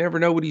because you never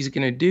know what he's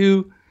going to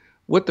do,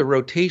 what the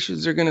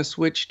rotations are going to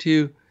switch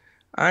to.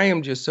 I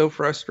am just so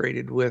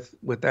frustrated with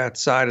that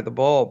side of the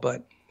ball.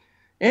 But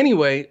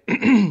anyway,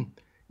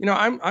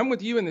 I'm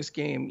with you in this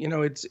game.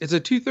 It's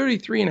a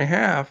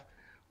 233.5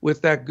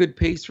 with that good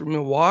pace for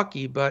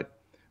Milwaukee, but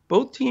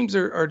both teams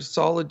are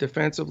solid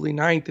defensively,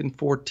 9th and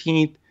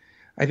 14th.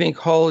 I think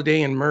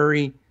Holiday and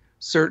Murray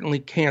certainly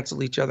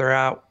cancel each other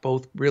out,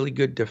 both really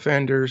good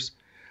defenders.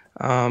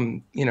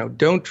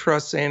 Don't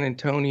trust San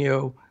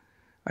Antonio.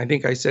 I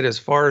think I said as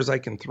far as I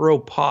can throw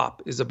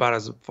Pop is about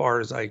as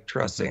far as I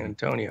trust San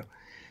Antonio.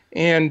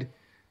 And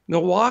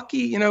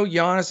Milwaukee,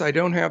 Giannis, I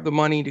don't have the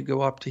money to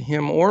go up to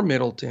him or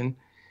Middleton.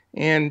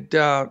 And,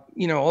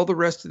 all the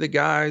rest of the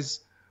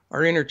guys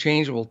are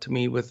interchangeable to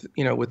me with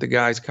the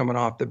guys coming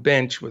off the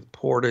bench with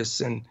Portis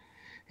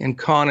and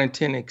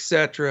Connaughton,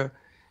 etc.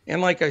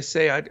 And like I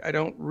say, I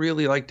don't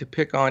really like to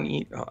pick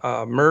on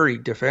Murray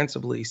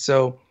defensively.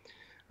 So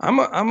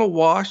I'm a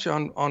wash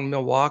on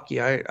Milwaukee.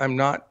 I'm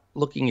not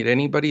looking at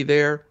anybody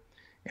there.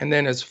 And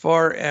then as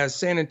far as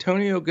San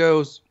Antonio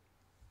goes,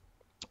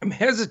 I'm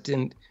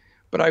hesitant,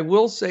 but I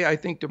will say I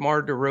think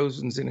DeMar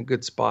DeRozan's in a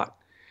good spot.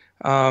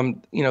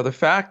 The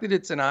fact that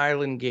it's an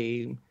island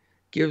game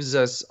gives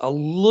us a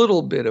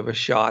little bit of a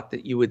shot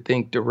that you would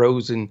think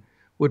DeRozan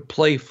would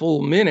play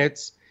full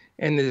minutes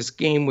and this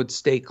game would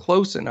stay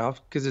close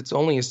enough because it's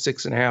only a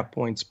 6.5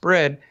 point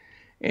spread.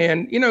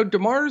 And,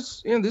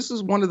 DeMar's, this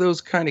is one of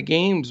those kind of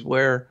games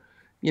where,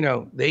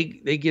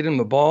 they get him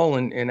the ball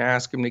and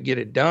ask him to get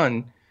it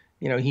done.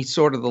 He's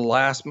sort of the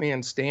last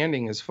man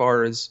standing as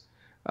far as,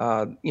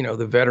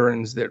 the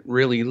veterans that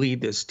really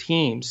lead this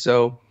team.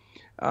 So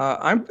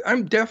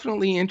I'm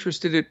definitely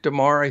interested at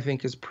DeMar. I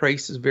think his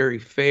price is very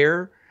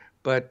fair,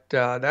 but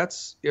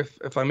that's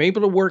if I'm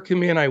able to work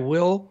him in, I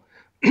will.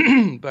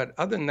 But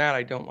other than that,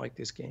 I don't like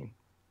this game.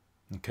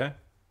 Okay.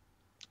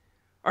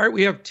 All right,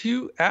 we have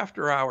 2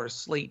 after-hours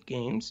slate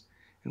games,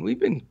 and we've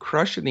been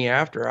crushing the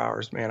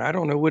after-hours, man. I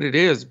don't know what it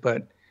is,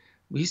 but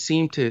we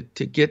seem to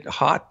get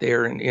hot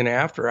there in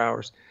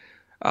after-hours.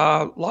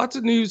 Lots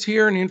of news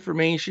here and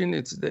information.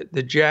 It's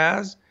the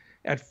Jazz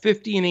at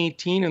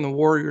 50-18 and the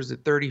Warriors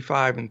at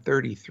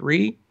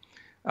 35-33.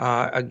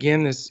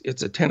 Again,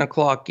 it's a 10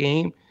 o'clock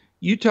game.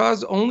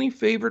 Utah's only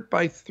favored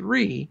by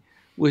 3,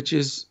 which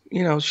is,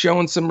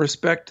 showing some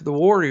respect to the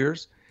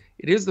Warriors.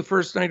 It is the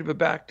first night of a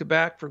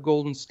back-to-back for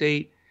Golden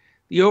State.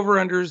 The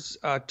over-under's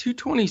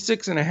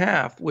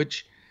 226.5,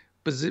 which,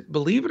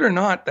 believe it or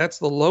not, that's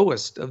the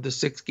lowest of the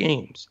 6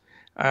 games.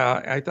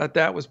 I thought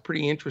that was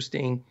pretty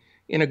interesting.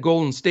 In a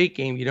Golden State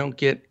game, you don't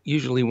get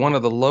usually one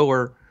of the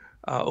lower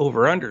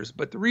over-unders.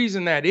 But the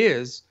reason that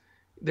is,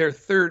 they're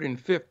 3rd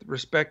and 5th,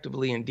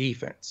 respectively, in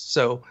defense.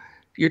 So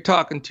you're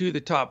talking to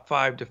the top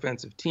 5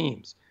 defensive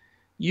teams.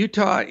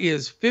 Utah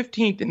is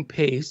 15th in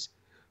pace,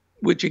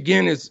 which,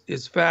 again,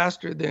 is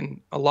faster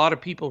than a lot of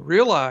people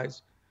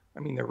realize. I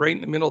mean, they're right in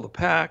the middle of the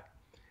pack.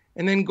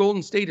 And then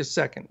Golden State is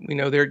 2nd. We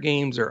know their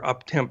games are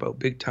up-tempo,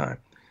 big time.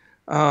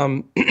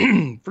 From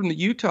the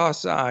Utah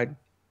side,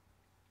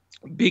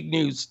 big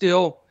news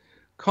still.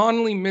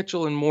 Conley,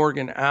 Mitchell, and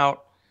Morgan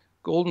out.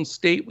 Golden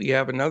State, we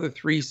have another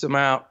threesome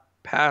out.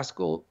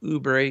 Pascal,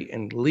 Oubre,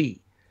 and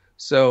Lee.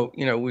 So,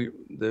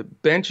 the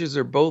benches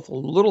are both a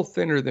little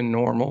thinner than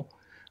normal.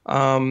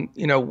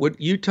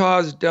 What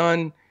Utah's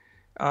done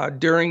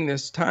during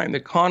this time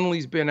that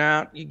Conley's been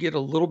out, you get a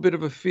little bit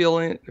of a fill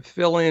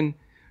in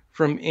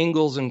from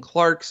Ingles and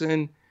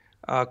Clarkson.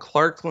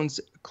 Clarkson's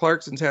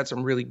had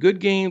some really good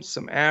games,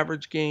 some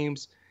average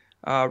games.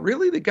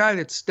 Really, the guy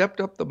that stepped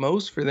up the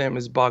most for them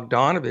is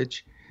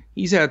Bogdanovich.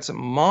 He's had some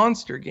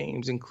monster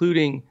games,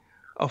 including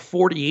a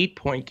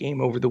 48-point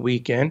game over the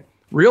weekend.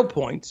 Real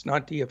points,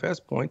 not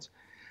DFS points.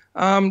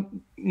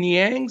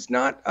 Niang's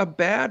not a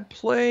bad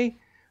play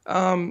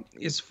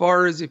as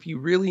far as if you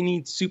really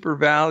need super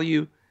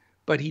value,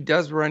 but he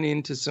does run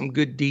into some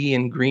good D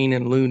and Green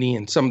and Looney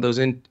and some of those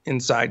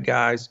inside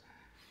guys.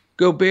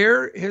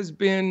 Gobert has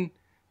been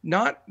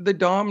not the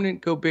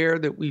dominant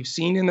Gobert that we've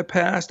seen in the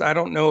past. I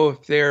don't know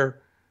if they're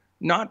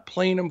not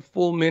playing him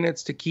full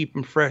minutes to keep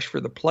him fresh for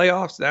the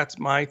playoffs. That's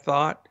my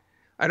thought.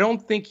 I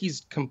don't think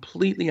he's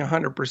completely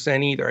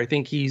 100% either. I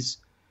think he's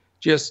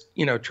just,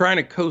 trying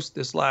to coast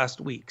this last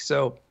week.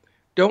 So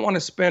don't want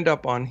to spend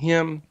up on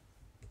him.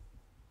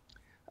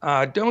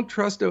 Don't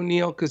trust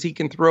O'Neal because he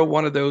can throw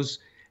one of those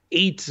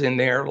 8s in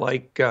there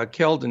like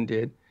Keldon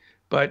did.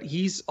 But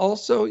he's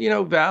also,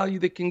 value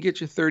that can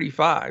get you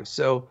 35.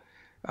 So,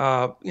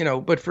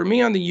 but for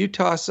me on the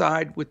Utah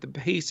side with the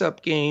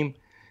pace-up game,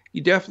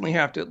 you definitely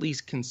have to at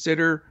least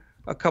consider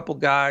a couple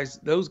guys.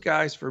 Those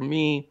guys for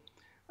me,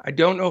 I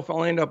don't know if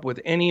I'll end up with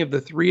any of the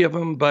 3 of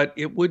them, but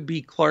it would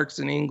be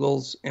Clarkson,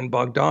 Ingles, and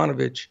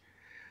Bogdanovich,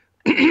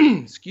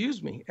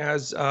 excuse me,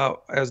 as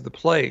the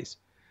plays.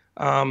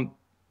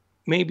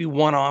 Maybe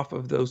one off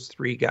of those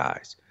 3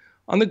 guys.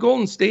 On the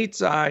Golden State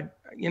side,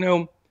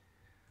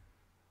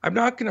 I'm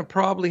not going to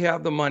probably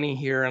have the money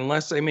here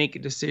unless I make a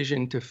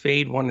decision to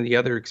fade one of the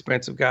other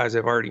expensive guys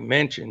I've already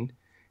mentioned.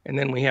 And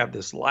then we have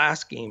this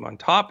last game on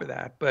top of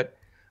that. But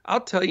I'll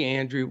tell you,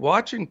 Andrew,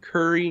 watching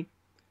Curry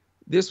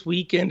this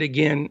weekend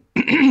again,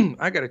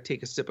 I got to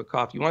take a sip of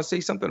coffee. You want to say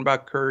something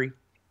about Curry?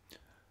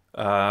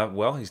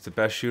 Well, he's the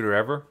best shooter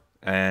ever.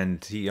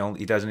 And he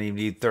doesn't even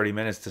need 30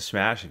 minutes to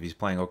smash if he's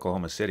playing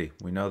Oklahoma City.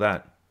 We know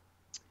that.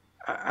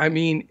 I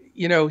mean,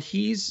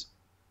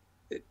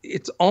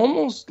 it's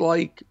almost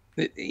like,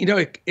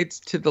 it's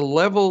to the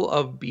level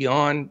of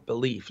beyond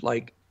belief.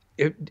 Like,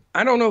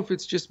 I don't know if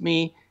it's just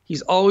me.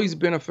 He's always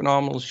been a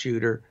phenomenal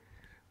shooter,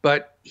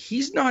 but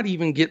he's not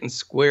even getting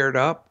squared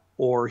up,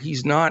 or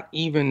he's not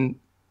even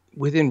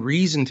within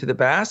reason to the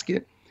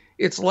basket.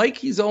 It's like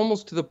he's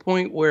almost to the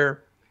point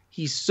where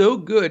he's so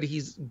good,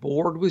 he's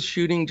bored with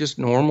shooting just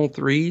normal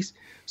 3s.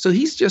 So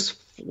he's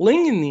just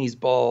flinging these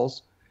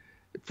balls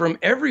from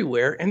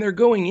everywhere, and they're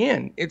going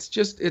in. It's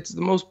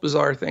the most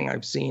bizarre thing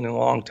I've seen in a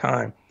long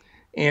time.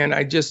 And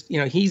I just,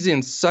 he's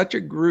in such a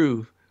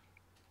groove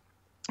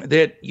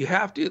that you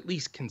have to at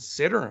least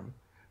consider him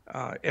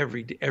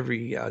every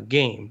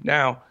game.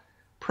 Now,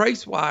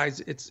 price-wise,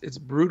 it's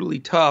brutally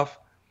tough.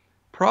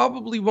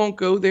 Probably won't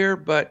go there,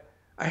 but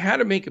I had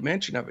to make a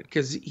mention of it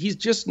because he's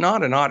just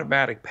not an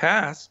automatic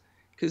pass,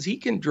 because he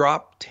can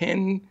drop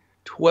 10,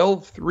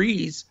 12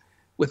 threes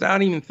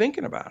without even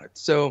thinking about it.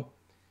 So,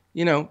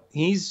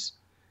 he's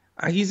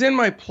in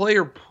my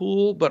player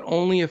pool, but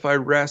only if I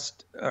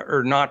rest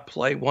or not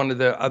play one of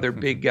the other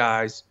big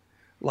guys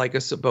like a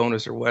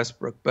Sabonis or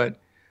Westbrook. But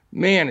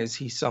man, is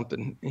he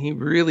something. He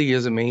really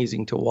is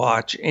amazing to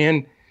watch.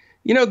 And,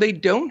 they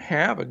don't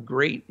have a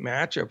great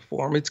matchup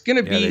for him. It's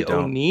going to Yeah, they be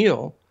don't.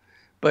 O'Neal,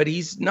 but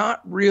he's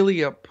not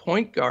really a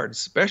point guard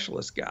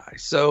specialist guy.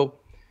 So,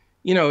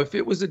 if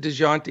it was a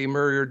DeJounte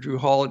Murray or Drew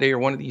Holiday or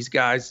one of these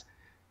guys,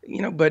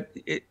 but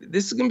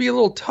this is going to be a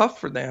little tough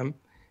for them.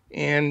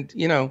 And,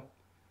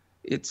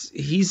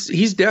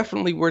 he's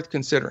definitely worth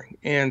considering.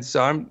 And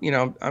so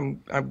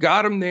I've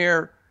got him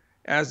there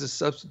as a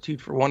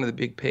substitute for one of the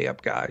big pay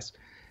up guys.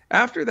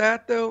 After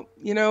that, though,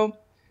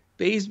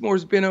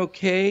 Bazemore's been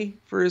okay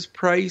for his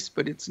price,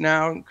 but it's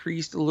now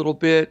increased a little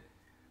bit.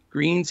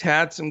 Green's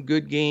had some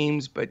good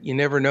games, but you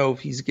never know if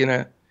he's going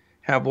to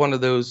have one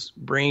of those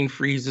brain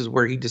freezes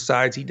where he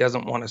decides he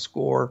doesn't want to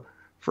score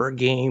for a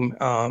game.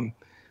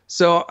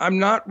 So I'm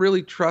not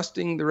really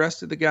trusting the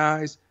rest of the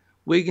guys.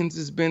 Wiggins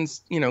has been,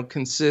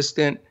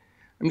 consistent.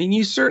 I mean,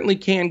 you certainly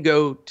can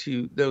go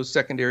to those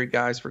secondary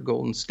guys for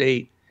Golden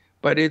State,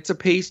 but it's a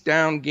pace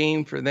down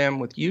game for them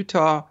with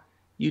Utah.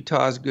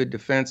 Utah's good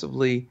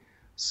defensively.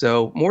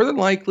 So more than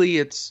likely,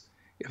 it's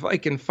if I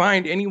can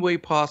find any way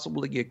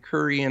possible to get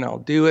Curry in, I'll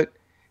do it.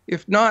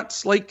 If not,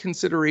 slight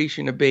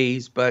consideration of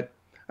Baze, but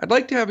I'd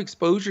like to have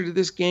exposure to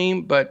this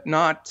game, but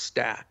not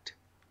stacked.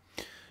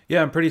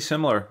 Yeah, I'm pretty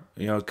similar.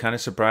 Kind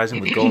of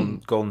surprising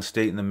with Golden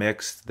State in the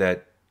mix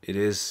that it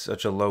is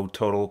such a low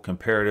total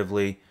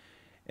comparatively,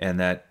 and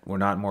that we're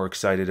not more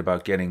excited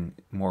about getting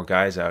more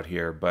guys out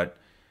here. But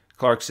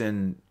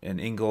Clarkson and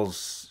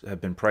Ingles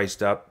have been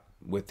priced up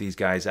with these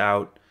guys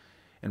out.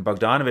 And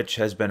Bogdanovich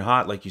has been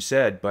hot, like you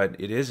said, but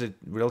it is a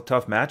real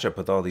tough matchup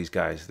with all these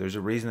guys. There's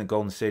a reason that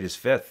Golden State is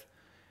fifth.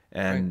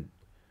 And,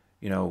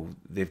 right.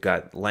 They've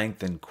got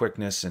length and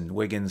quickness, and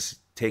Wiggins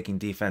taking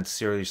defense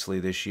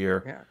seriously this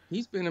year. Yeah,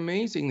 he's been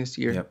amazing this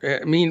year.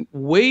 Yep. I mean,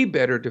 way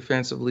better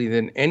defensively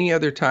than any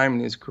other time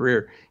in his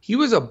career. He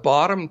was a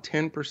bottom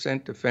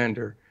 10%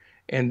 defender,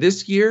 and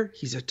this year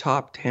he's a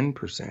top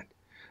 10%.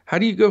 How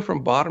do you go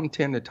from bottom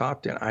 10 to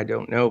top 10? I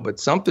don't know, but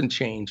something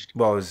changed.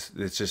 Well, it's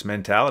just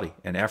mentality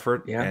and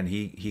effort, and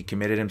he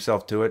committed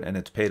himself to it, and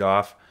it's paid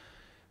off.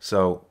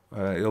 So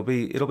it'll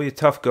be a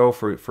tough go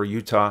for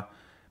Utah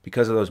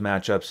because of those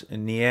matchups.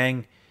 And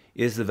Niang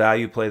is the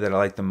value play that I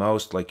like the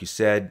most. Like you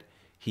said,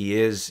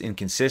 he is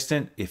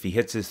inconsistent. If he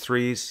hits his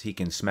threes, he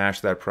can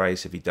smash that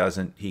price. If he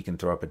doesn't, he can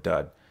throw up a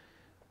dud.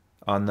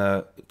 On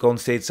the Golden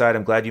State side,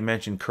 I'm glad you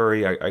mentioned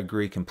Curry. I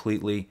agree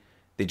completely.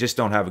 They just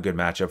don't have a good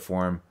matchup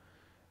for him.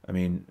 I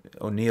mean,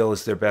 O'Neal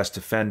is their best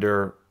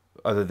defender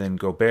other than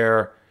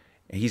Gobert.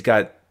 He's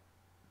got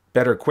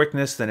better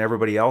quickness than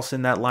everybody else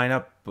in that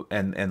lineup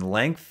and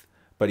length,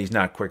 but he's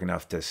not quick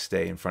enough to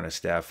stay in front of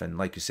Steph. And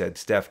like you said,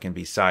 Steph can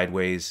be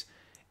sideways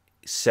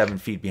 7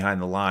 feet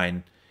behind the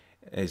line.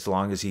 As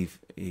long as he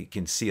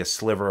can see a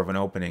sliver of an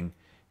opening,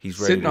 he's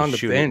ready to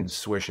shoot it and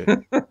swish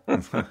it.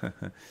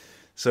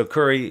 So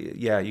Curry,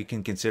 yeah, you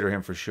can consider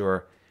him for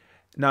sure.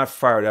 Not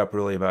fired up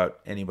really about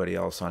anybody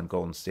else on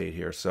Golden State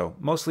here. So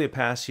mostly a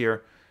pass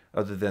here,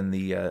 other than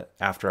the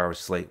after-hours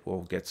slate.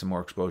 We'll get some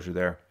more exposure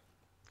there.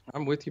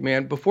 I'm with you,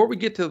 man. Before we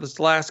get to this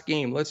last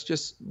game, let's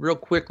just real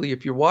quickly,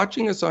 if you're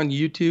watching us on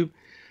YouTube,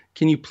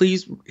 can you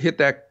please hit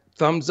that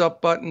thumbs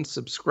up button,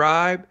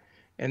 subscribe,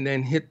 and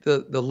then hit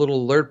the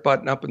little alert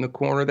button up in the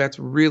corner. That's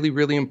really,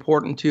 really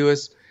important to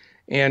us.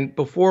 And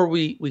before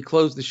we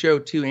close the show,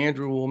 too,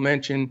 Andrew will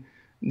mention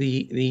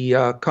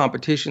the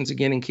competitions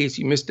again in case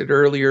you missed it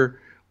earlier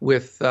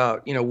with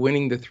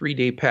winning the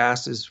 3-day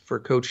passes for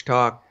Coach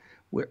Talk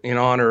in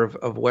honor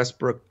of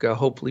Westbrook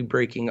hopefully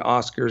breaking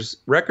Oscar's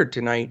record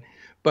tonight.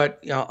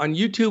 But on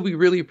YouTube, we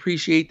really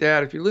appreciate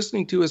that. If you're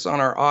listening to us on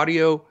our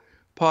audio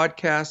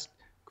podcast,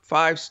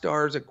 5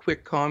 stars, a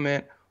quick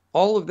comment,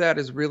 all of that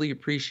is really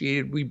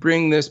appreciated. We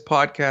bring this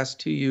podcast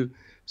to you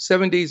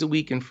 7 days a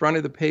week in front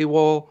of the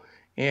paywall.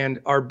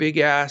 And our big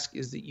ask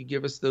is that you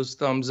give us those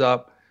thumbs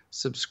up,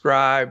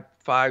 subscribe,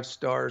 5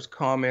 stars,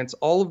 comments.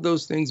 All of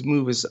those things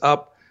move us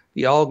up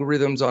the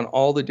algorithms on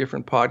all the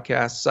different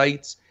podcast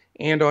sites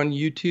and on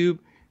YouTube.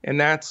 And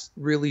that's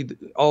really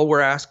all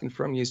we're asking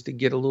from you, is to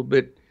get a little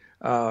bit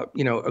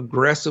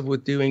aggressive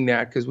with doing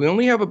that, because we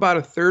only have about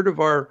a third of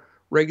our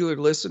regular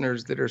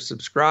listeners that are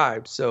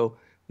subscribed. So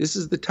this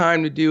is the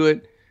time to do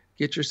it.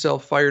 Get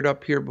yourself fired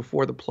up here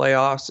before the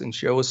playoffs and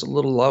show us a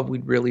little love.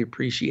 We'd really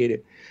appreciate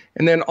it.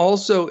 And then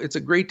also, it's a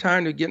great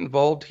time to get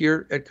involved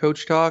here at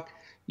Coach Talk.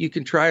 You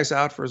can try us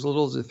out for as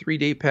little as a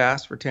 3-day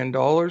pass for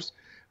 $10.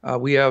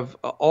 We have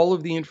all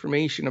of the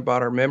information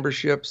about our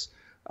memberships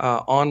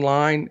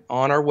online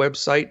on our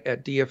website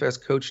at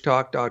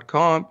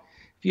dfscoachtalk.com.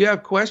 If you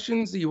have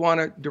questions that you want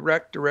to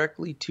direct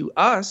directly to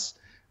us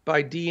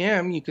by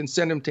DM, you can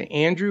send them to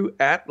Andrew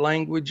at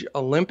Language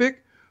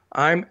Olympic.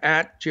 I'm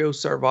at Joe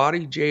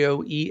Sarvadi,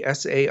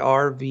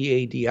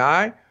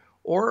 JoeSarvadi,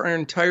 or our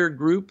entire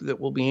group that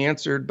will be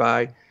answered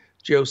by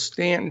Joe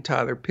Stanton,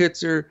 Tyler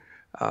Pitzer,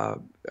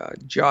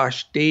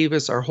 Josh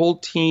Davis, our whole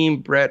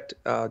team, Brett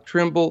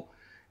Trimble.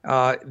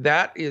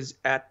 That is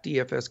at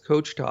DFS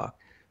Coach Talk.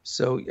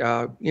 So,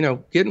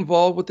 get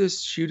involved with this.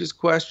 Shoot us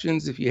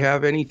questions. If you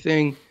have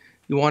anything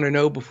you want to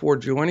know before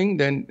joining,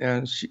 then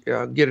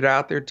get it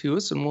out there to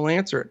us and we'll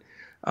answer it.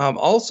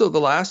 Also, the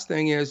last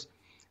thing is,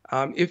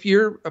 if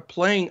you're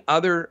playing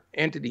other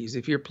entities,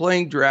 if you're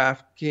playing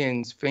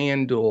DraftKings,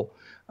 FanDuel,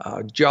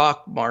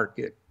 Jock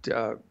Market,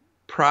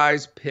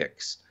 Prize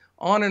Picks,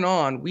 on and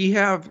on, we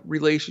have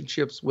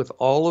relationships with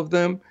all of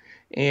them.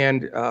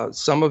 And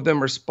some of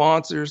them are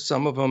sponsors,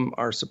 some of them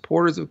are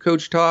supporters of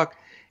Coach Talk.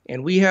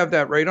 And we have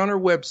that right on our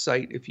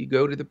website. If you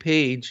go to the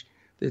page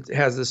that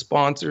has the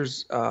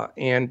sponsors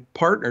and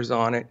partners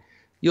on it,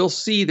 you'll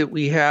see that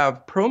we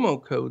have promo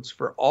codes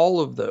for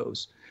all of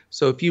those.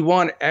 So if you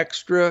want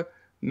extra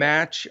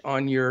match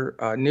on your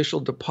initial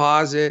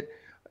deposit,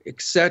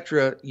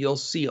 etc., you'll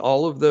see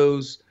all of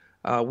those.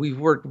 We've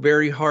worked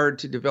very hard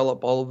to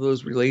develop all of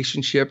those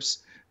relationships.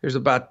 There's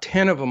about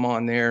 10 of them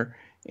on there.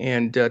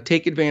 And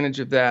take advantage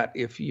of that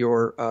if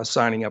you're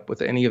signing up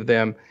with any of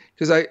them,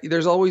 because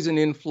there's always an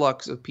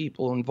influx of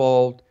people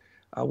involved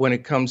when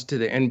it comes to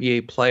the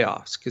NBA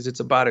playoffs, because it's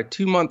about a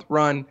 2-month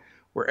run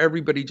where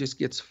everybody just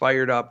gets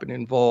fired up and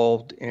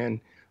involved,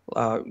 and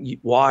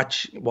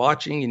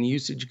watching and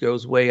usage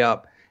goes way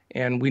up.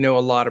 And we know a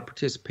lot of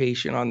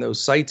participation on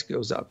those sites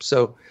goes up.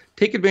 So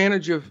take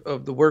advantage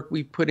of the work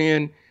we put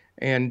in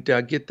and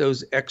get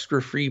those extra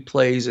free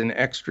plays and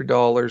extra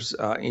dollars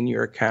in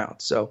your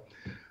account. So.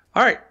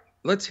 All right,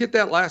 let's hit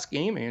that last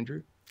game,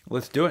 Andrew.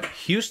 Let's do it.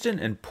 Houston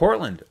and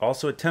Portland,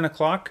 also at 10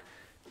 o'clock,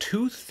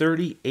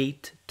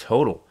 238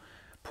 total.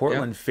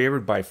 Portland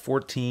favored by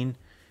 14,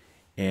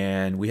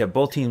 and we have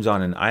both teams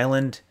on an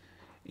island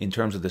in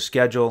terms of the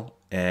schedule.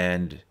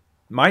 And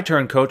my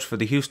turn, Coach, for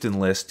the Houston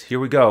list. Here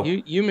we go.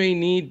 You may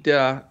need,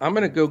 I'm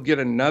going to go get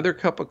another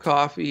cup of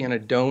coffee and a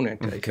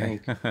donut, I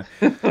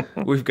think.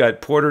 We've got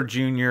Porter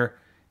Jr.,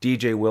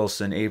 DJ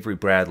Wilson, Avery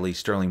Bradley,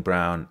 Sterling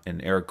Brown,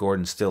 and Eric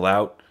Gordon still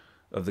out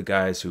of the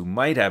guys who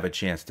might have a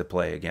chance to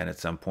play again at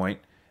some point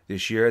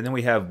this year. And then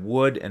we have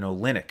Wood and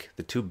Olynyk,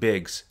 the two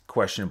bigs,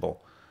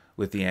 questionable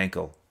with the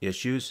ankle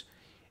issues.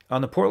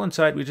 On the Portland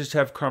side, we just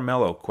have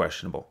Carmelo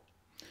questionable.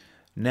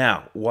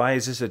 Now, why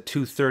is this a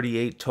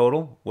 238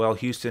 total? Well,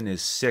 Houston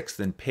is 6th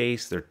in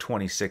pace. They're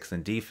 26th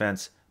in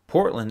defense.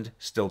 Portland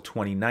still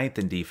 29th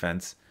in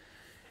defense.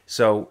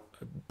 So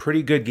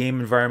pretty good game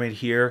environment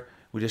here.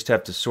 We just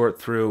have to sort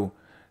through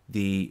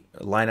the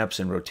lineups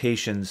and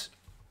rotations.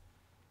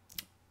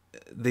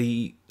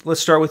 Let's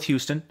start with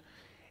Houston,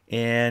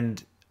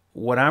 and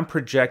what I'm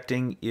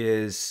projecting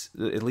is,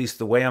 at least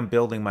the way I'm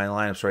building my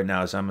lineups right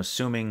now, is I'm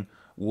assuming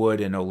Wood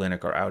and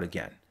Olynyk are out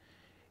again.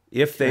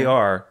 If they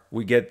are,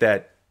 we get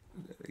that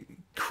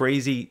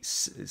crazy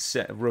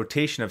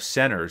rotation of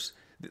centers.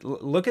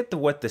 Look at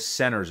what the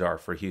centers are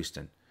for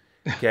Houston.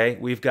 Okay,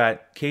 we've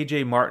got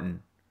KJ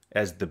Martin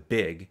as the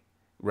big,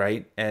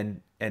 right,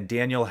 and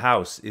Daniel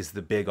House is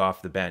the big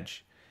off the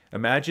bench.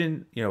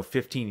 Imagine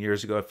 15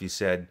 years ago if you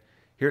said,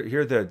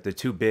 Here are the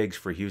two bigs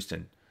for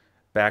Houston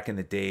back in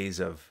the days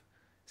of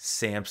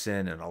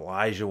Sampson and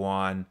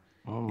Olajuwon.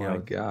 Oh, my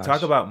gosh.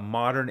 Talk about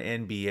modern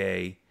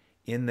NBA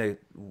in the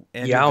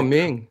end Yao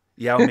Ming.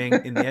 Yao Ming,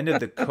 in the end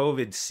of the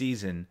COVID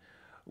season,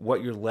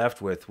 what you're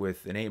left with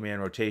an 8-man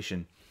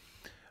rotation.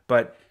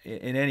 But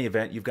in any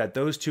event, you've got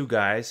those two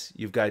guys.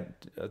 You've got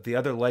the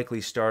other likely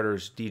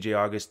starters, DJ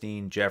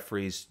Augustine,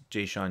 Jeffries,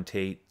 Jayshawn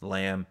Tate,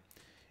 Lamb,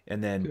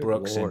 and then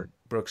Brooks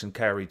and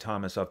Kyrie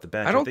Thomas off the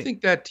bench. I don't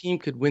think that team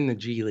could win the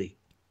G League.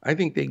 I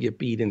think they get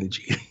beat in the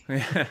G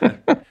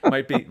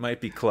League. might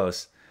be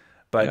close,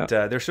 but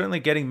they're certainly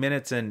getting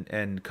minutes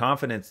and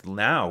confidence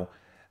now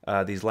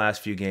these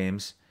last few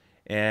games,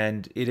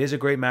 and it is a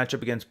great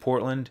matchup against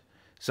Portland.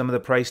 Some of the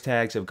price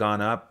tags have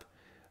gone up.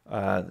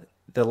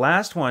 The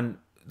last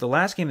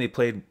game they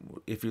played,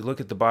 if you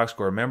look at the box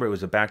score, remember it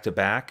was a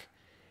back-to-back.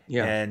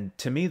 Yeah. And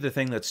to me, the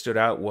thing that stood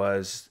out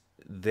was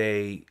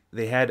they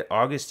had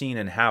Augustine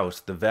and House,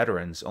 the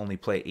veterans, only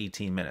play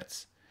 18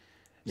 minutes.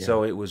 Yeah.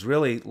 So it was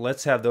really,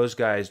 let's have those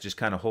guys just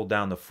kind of hold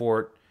down the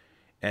fort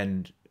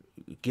and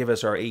give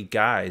us our 8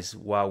 guys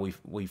while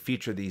we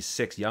feature these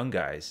 6 young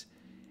guys.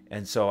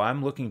 And so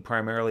I'm looking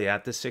primarily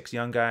at the 6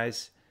 young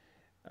guys.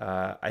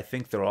 I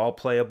think they're all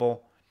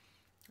playable.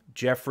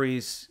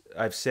 Jeffries,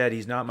 I've said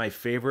he's not my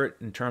favorite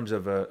in terms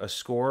of a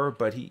scorer,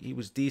 but he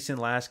was decent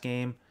last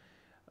game.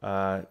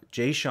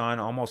 Jayshawn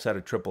almost had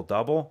a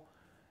triple-double.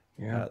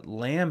 Yeah.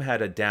 Lamb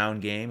had a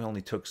down game. He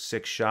only took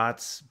 6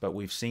 shots, but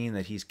we've seen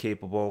that he's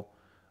capable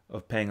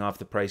of paying off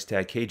the price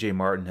tag. KJ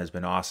Martin has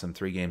been awesome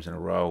 3 games in a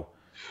row.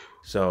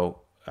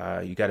 So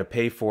you got to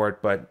pay for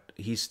it, but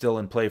he's still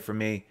in play for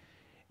me.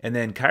 And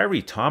then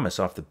Kyrie Thomas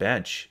off the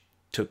bench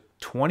took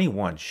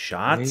 21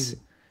 shots. Amazing.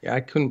 Yeah,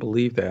 I couldn't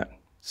believe that.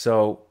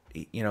 So,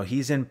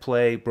 he's in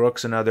play.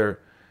 Brooks, another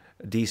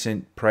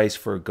decent price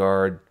for a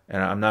guard.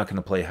 And I'm not going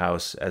to play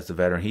House as the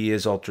veteran. He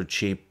is ultra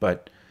cheap,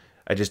 but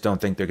I just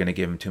don't think they're going to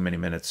give him too many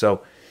minutes.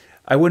 So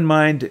I wouldn't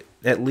mind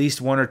at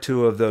least 1 or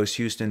 2 of those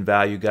Houston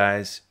value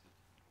guys.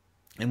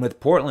 And with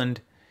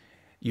Portland,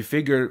 you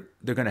figure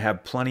they're going to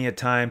have plenty of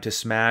time to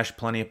smash,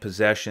 plenty of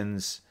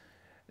possessions,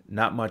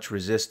 not much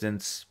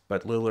resistance,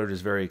 but Lillard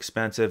is very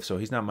expensive, so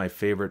he's not my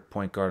favorite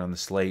point guard on the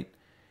slate.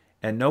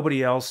 and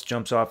nobody else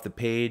jumps off the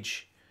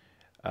page.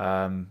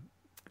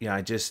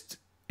 Yeah,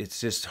 it's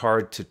just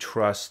hard to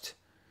trust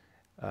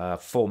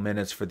full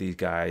minutes for these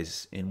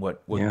guys in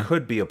what Yeah.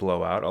 could be a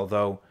blowout,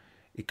 although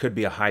it could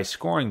be a high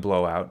scoring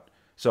blowout.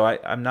 So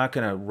I'm not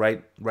going to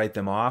write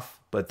them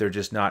off, but they're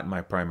just not in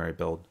my primary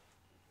build.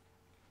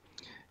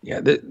 Yeah,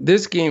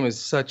 this game is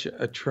such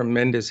a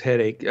tremendous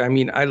headache. I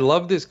mean, I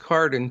love this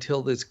card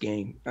until this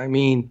game. I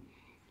mean,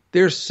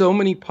 there's so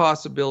many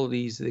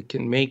possibilities that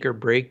can make or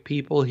break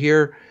people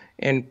here,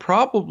 and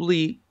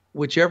probably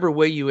whichever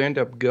way you end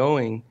up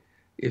going,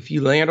 if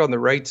you land on the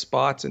right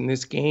spots in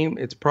this game,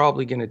 it's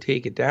probably going to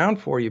take it down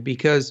for you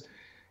because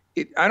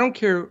I don't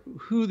care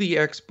who the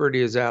expert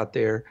is out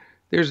there.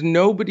 There's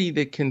nobody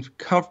that can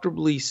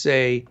comfortably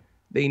say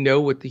they know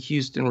what the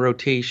Houston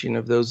rotation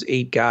of those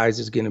 8 guys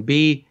is going to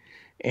be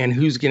and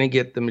who's going to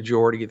get the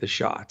majority of the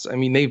shots. I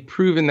mean, they've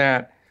proven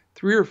that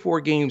 3 or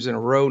 4 games in a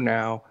row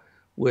now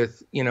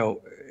with,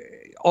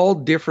 all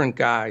different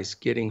guys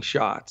getting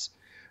shots.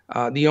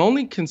 The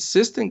only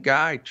consistent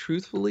guy,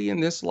 truthfully,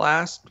 in this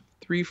last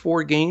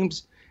 3-4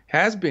 games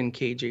has been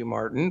KJ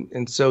Martin.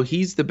 And so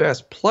he's the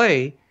best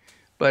play,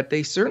 but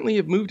they certainly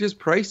have moved his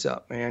price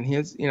up, man.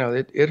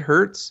 It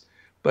hurts,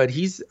 but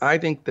he's, I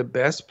think, the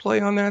best play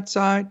on that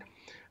side.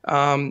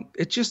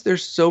 It's just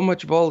there's so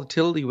much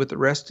volatility with the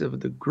rest of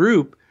the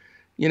group.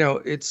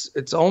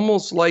 It's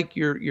almost like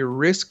you're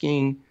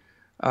risking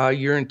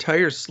your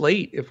entire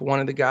slate if one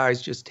of the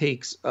guys just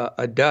takes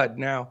a dud.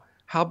 Now,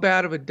 how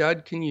bad of a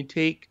dud can you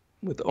take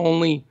with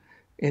only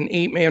an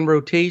 8-man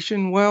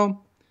rotation?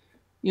 Well,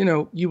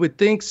 you would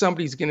think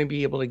somebody's going to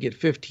be able to get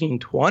 15,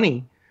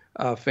 20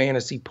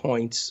 fantasy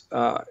points,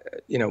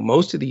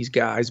 most of these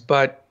guys,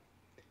 but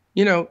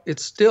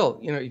it's still,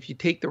 if you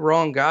take the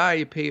wrong guy,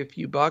 you pay a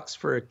few bucks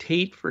for a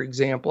Tate, for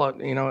example.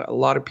 A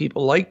lot of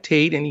people like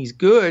Tate and he's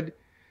good,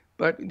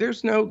 but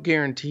there's no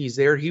guarantees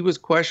there. He was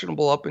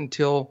questionable up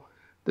until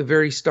the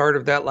very start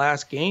of that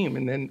last game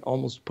and then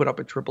almost put up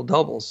a triple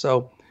double.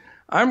 So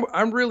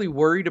I'm really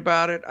worried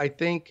about it. I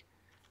think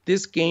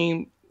this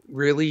game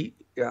really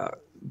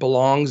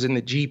belongs in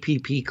the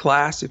GPP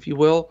class, if you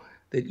will,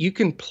 that you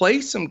can play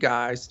some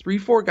guys,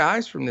 3-4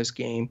 guys from this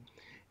game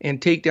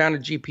and take down a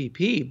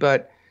GPP.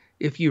 But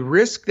if you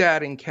risk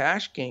that in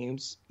cash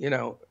games,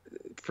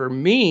 for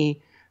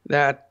me,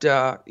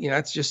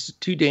 that's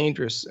just too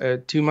dangerous,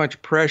 too much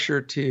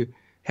pressure to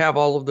have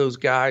all of those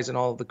guys and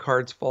all of the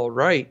cards fall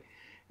right.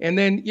 And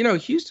then,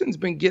 Houston's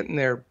been getting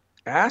their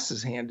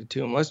asses handed to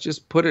them. Let's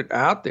just put it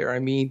out there. I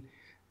mean,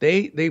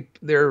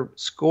 they're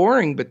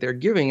scoring, but they're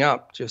giving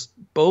up just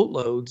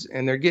boatloads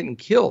and they're getting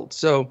killed.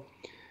 So,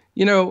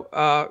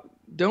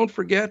 don't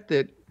forget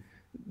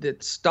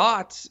that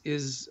Stotts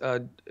is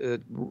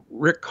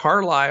Rick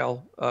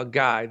Carlisle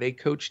guy. They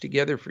coached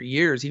together for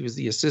years. He was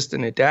the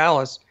assistant at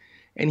Dallas,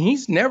 and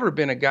he's never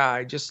been a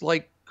guy, just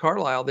like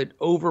Carlisle, that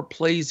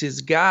overplays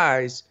his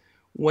guys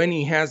when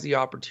he has the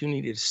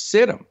opportunity to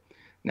sit them.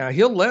 Now,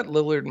 he'll let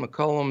Lillard,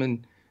 McCollum,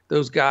 and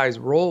those guys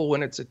roll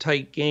when it's a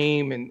tight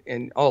game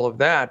and all of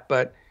that.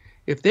 But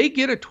if they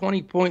get a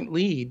 20-point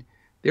lead,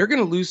 they're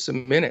going to lose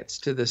some minutes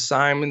to the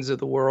Simons of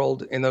the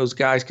world and those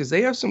guys because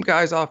they have some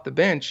guys off the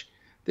bench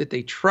that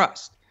they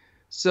trust.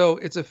 So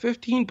it's a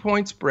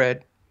 15-point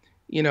spread.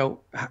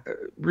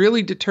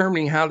 Really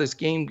determining how this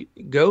game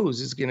goes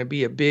is going to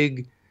be a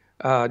big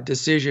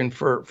decision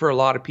for a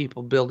lot of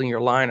people building your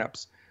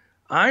lineups.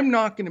 I'm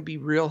not going to be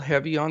real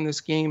heavy on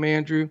this game,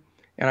 Andrew,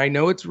 and I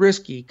know it's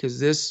risky because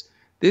this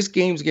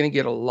game's going to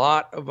get a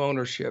lot of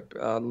ownership.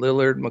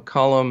 Lillard,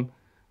 McCollum,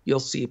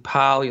 you'll see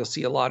Powell, you'll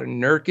see a lot of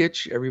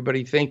Nurkic.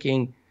 Everybody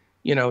thinking,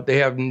 they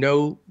have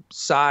no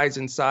size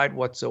inside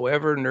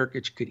whatsoever.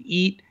 Nurkic could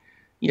eat.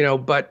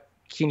 But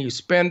can you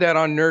spend that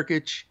on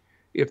Nurkic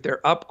if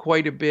they're up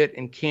quite a bit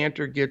and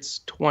Cantor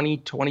gets 20,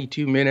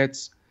 22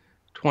 minutes,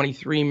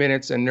 23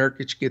 minutes, and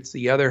Nurkic gets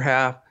the other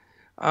half?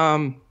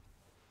 I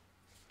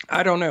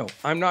don't know.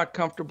 I'm not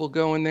comfortable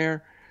going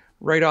there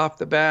right off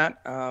the bat.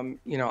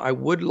 I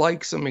would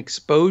like some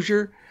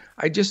exposure.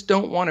 I just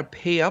don't want to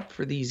pay up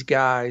for these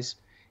guys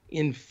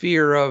in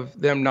fear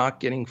of them not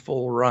getting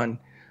full run.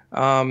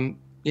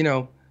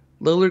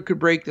 Lillard could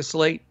break the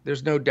slate.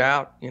 There's no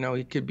doubt.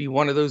 It could be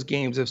one of those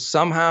games. If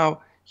somehow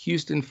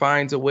Houston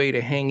finds a way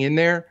to hang in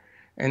there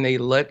and they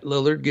let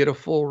Lillard get a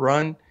full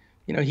run,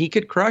 he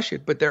could crush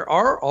it. But there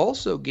are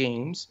also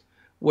games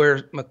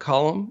where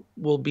McCollum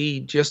will be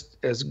just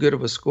as good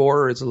of a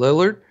scorer as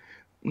Lillard.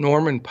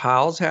 Norman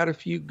Powell's had a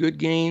few good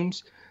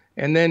games.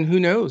 And then who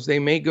knows? They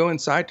may go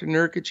inside to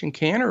Nurkic and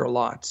Cantor a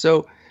lot.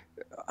 So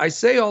I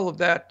say all of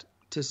that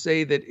to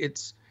say that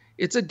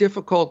it's a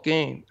difficult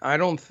game. I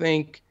don't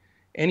think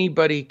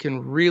anybody can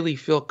really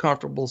feel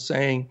comfortable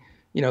saying,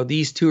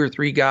 these 2 or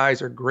 3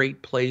 guys are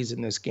great plays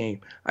in this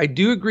game. I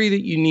do agree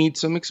that you need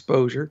some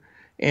exposure,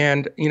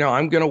 and,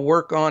 I'm going to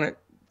work on it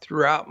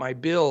throughout my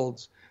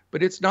builds,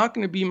 but it's not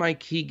going to be my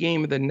key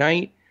game of the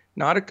night,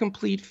 not a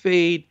complete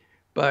fade.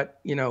 But,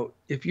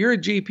 if you're a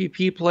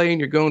GPP play and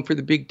you're going for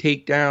the big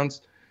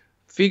takedowns,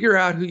 figure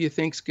out who you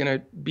think's going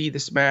to be the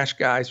smash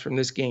guys from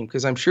this game,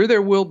 because I'm sure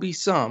there will be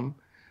some.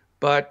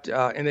 but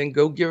and then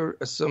go give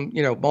some,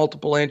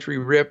 multiple entry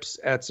rips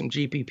at some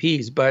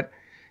GPPs. But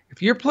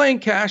if you're playing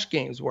cash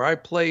games where I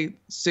play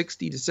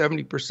 60 to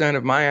 70%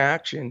 of my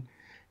action,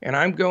 and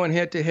I'm going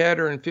head to head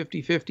or in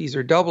 50-50s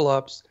or double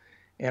ups,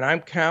 and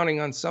I'm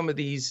counting on some of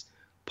these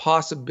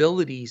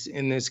possibilities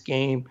in this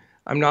game,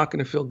 I'm not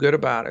going to feel good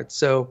about it.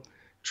 So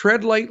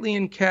tread lightly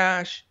in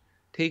cash,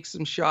 take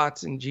some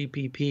shots in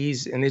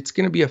GPPs, and it's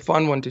going to be a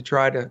fun one to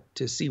try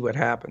to see what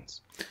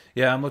happens.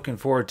 Yeah, I'm looking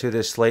forward to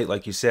this slate.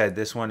 Like you said,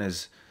 this one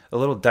is a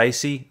little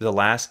dicey, the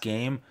last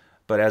game,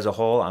 but as a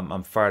whole,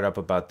 I'm fired up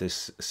about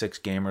this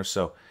 6-gamer.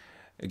 So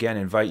again,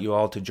 invite you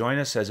all to join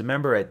us as a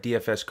member at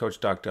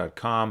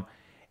dfscoachdoc.com.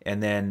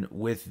 And then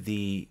with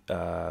the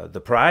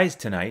prize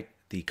tonight,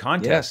 the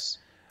contest,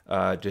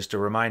 just a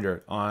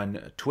reminder,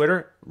 on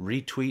Twitter,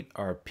 retweet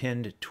our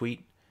pinned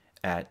tweet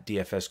at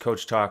DFS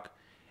Coach Talk.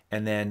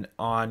 And then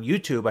on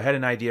YouTube, I had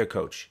an idea,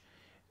 Coach.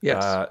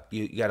 Yes.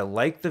 You got to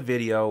like the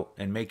video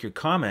and make your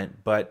comment,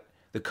 but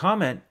the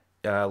comment,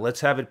 let's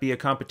have it be a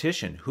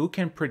competition. Who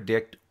can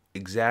predict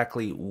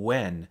exactly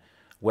when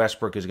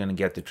Westbrook is going to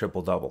get the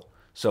triple-double?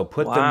 So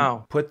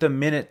put the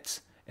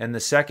minutes and the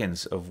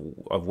seconds of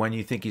when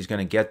you think he's going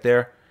to get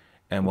there,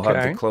 and we'll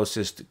have the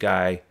closest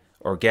guy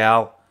or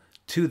gal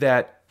to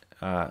that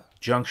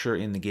juncture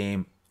in the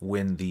game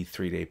win the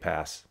 3-day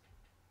pass.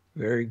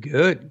 Very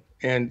good.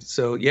 And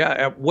so,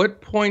 at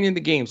what point in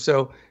the game?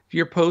 So if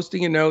you're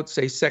posting a note,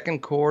 say second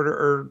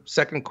quarter,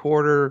 the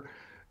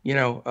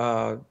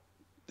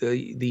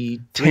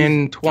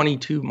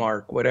 10:22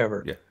 mark,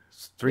 whatever. Yeah,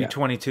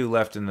 3:22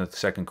 left in the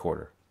second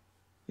quarter.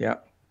 Yeah,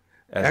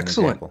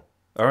 excellent.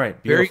 All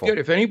right, beautiful. Very good.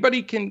 If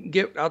anybody can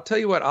get, I'll tell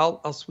you what,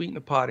 I'll sweeten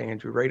the pot,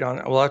 Andrew. Right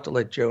on. We'll have to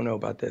let Joe know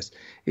about this.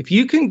 If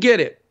you can get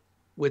it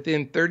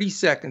within 30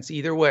 seconds,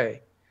 either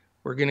way,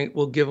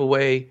 we'll give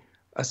away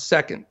a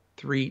second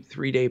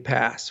three-day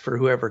pass for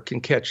whoever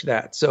can catch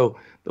that. So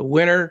the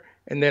winner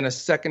and then a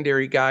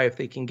secondary guy if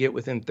they can get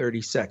within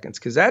 30 seconds,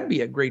 because that'd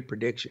be a great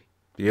prediction.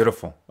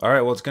 Beautiful. All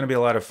right, well, it's going to be a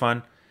lot of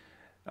fun.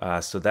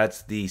 So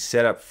that's the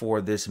setup for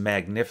this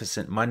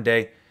magnificent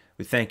Monday.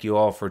 We thank you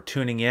all for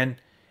tuning in,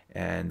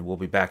 and we'll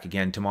be back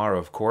again tomorrow,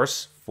 of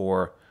course,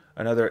 for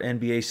another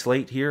NBA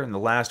slate here in the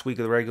last week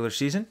of the regular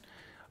season.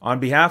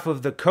 On behalf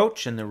of the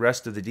coach and the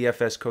rest of the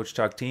DFS Coach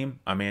Talk team,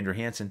 I'm Andrew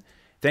Hansen.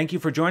 Thank you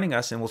for joining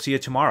us, and we'll see you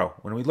tomorrow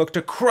when we look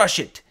to crush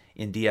it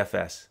in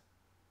DFS.